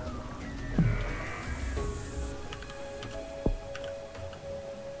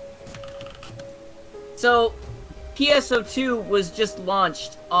 So, PSO2 was just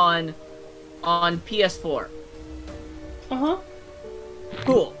launched on PS4. Uh-huh.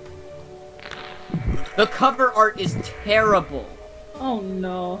 Cool. The cover art is terrible. Oh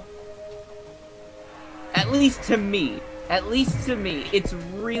no. At least to me. At least to me. It's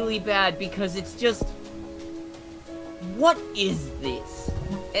really bad because it's just... What is this?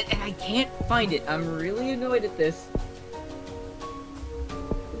 And I can't find it. I'm really annoyed at this.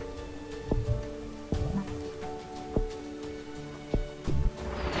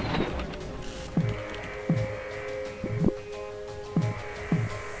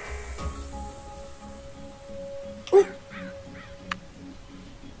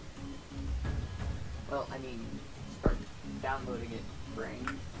 Well, I mean, start downloading it, brain.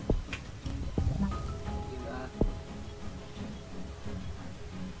 Do that.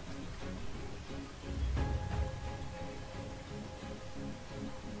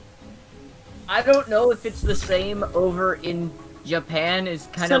 I don't know if it's the same over in Japan. Is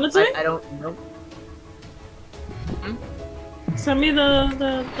kind of I don't know. Send me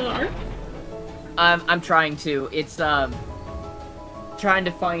the art. I'm trying to. It's trying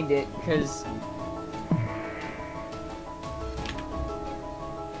to find it because.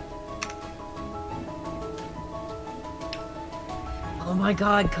 Oh my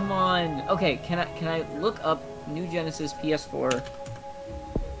god, come on. Okay, can I look up New Genesis PS4?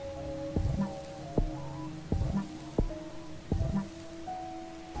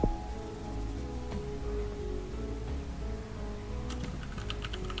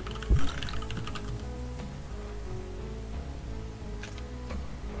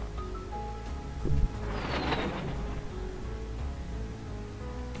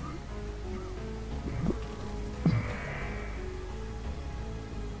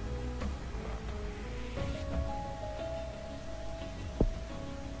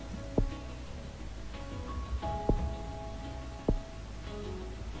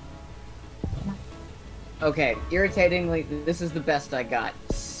 Okay, irritatingly, this is the best I got.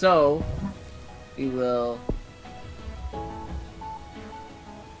 So, we will...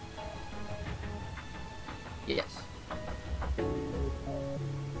 Yes.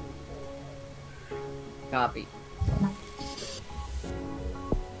 Copy.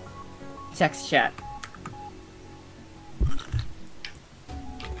 Text chat.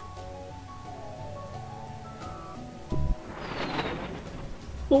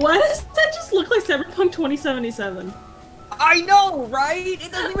 Why does that just look like Cyberpunk 2077? I know, right?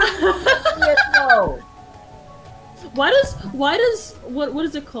 It doesn't even look like it, no. What is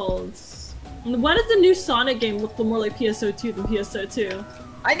it called? Why does the new Sonic game look more like PSO2 than PSO2?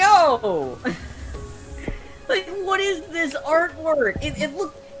 I know! Like, what is this artwork? It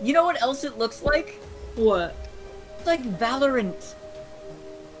look. You know what else it looks like? What? Like Valorant.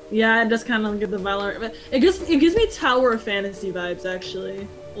 Yeah, it does kind of give the Valorant. It gives me Tower of Fantasy vibes actually,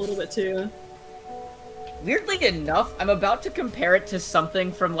 a little bit too. Weirdly enough, I'm about to compare it to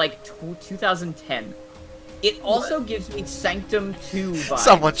something from like 2010. It also gives me Sanctum 2 vibes.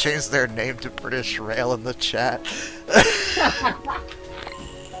 Someone changed their name to British Rail in the chat.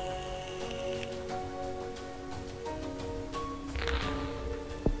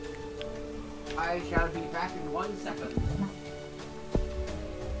 I shall be back in 1 second.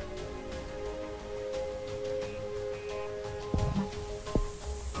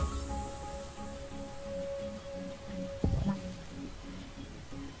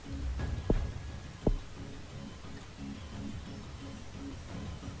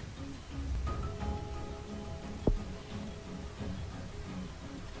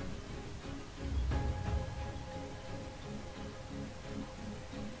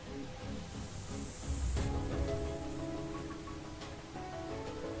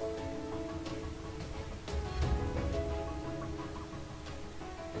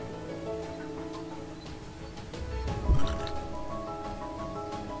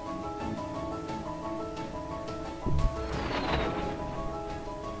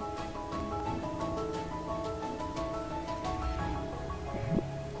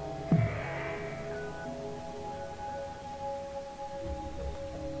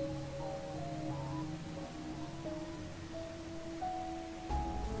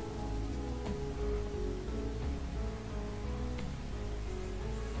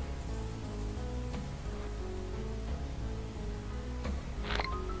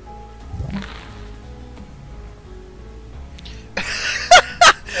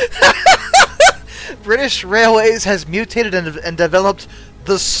 British Railways has mutated and developed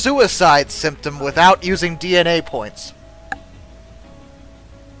the suicide symptom without using DNA points.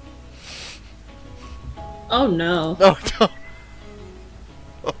 Oh no. No, no.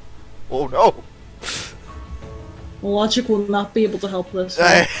 Oh no. Logic will not be able to help this.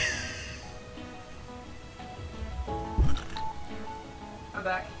 I- I'm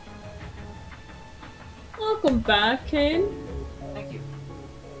back. Welcome back, Kane. Thank you.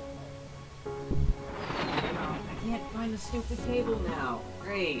 I can't find the stupid table now.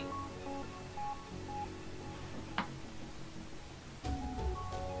 Great.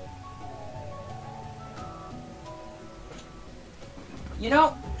 You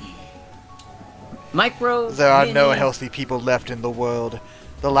know, micro. There are no mini- healthy people left in the world.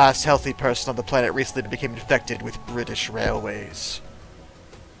 The last healthy person on the planet recently became infected with British Railways.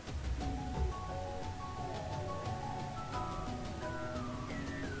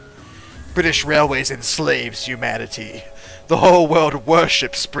 British Railways enslaves humanity. The whole world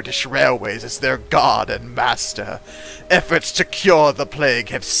worships British Railways as their god and master. Efforts to cure the plague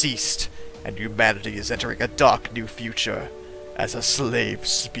have ceased, and humanity is entering a dark new future as a slave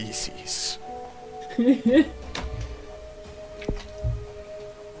species.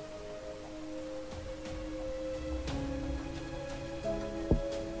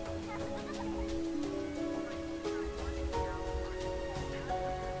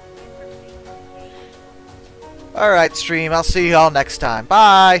 Alright, stream. I'll see y'all next time.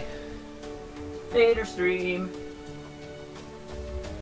 Bye! Later stream.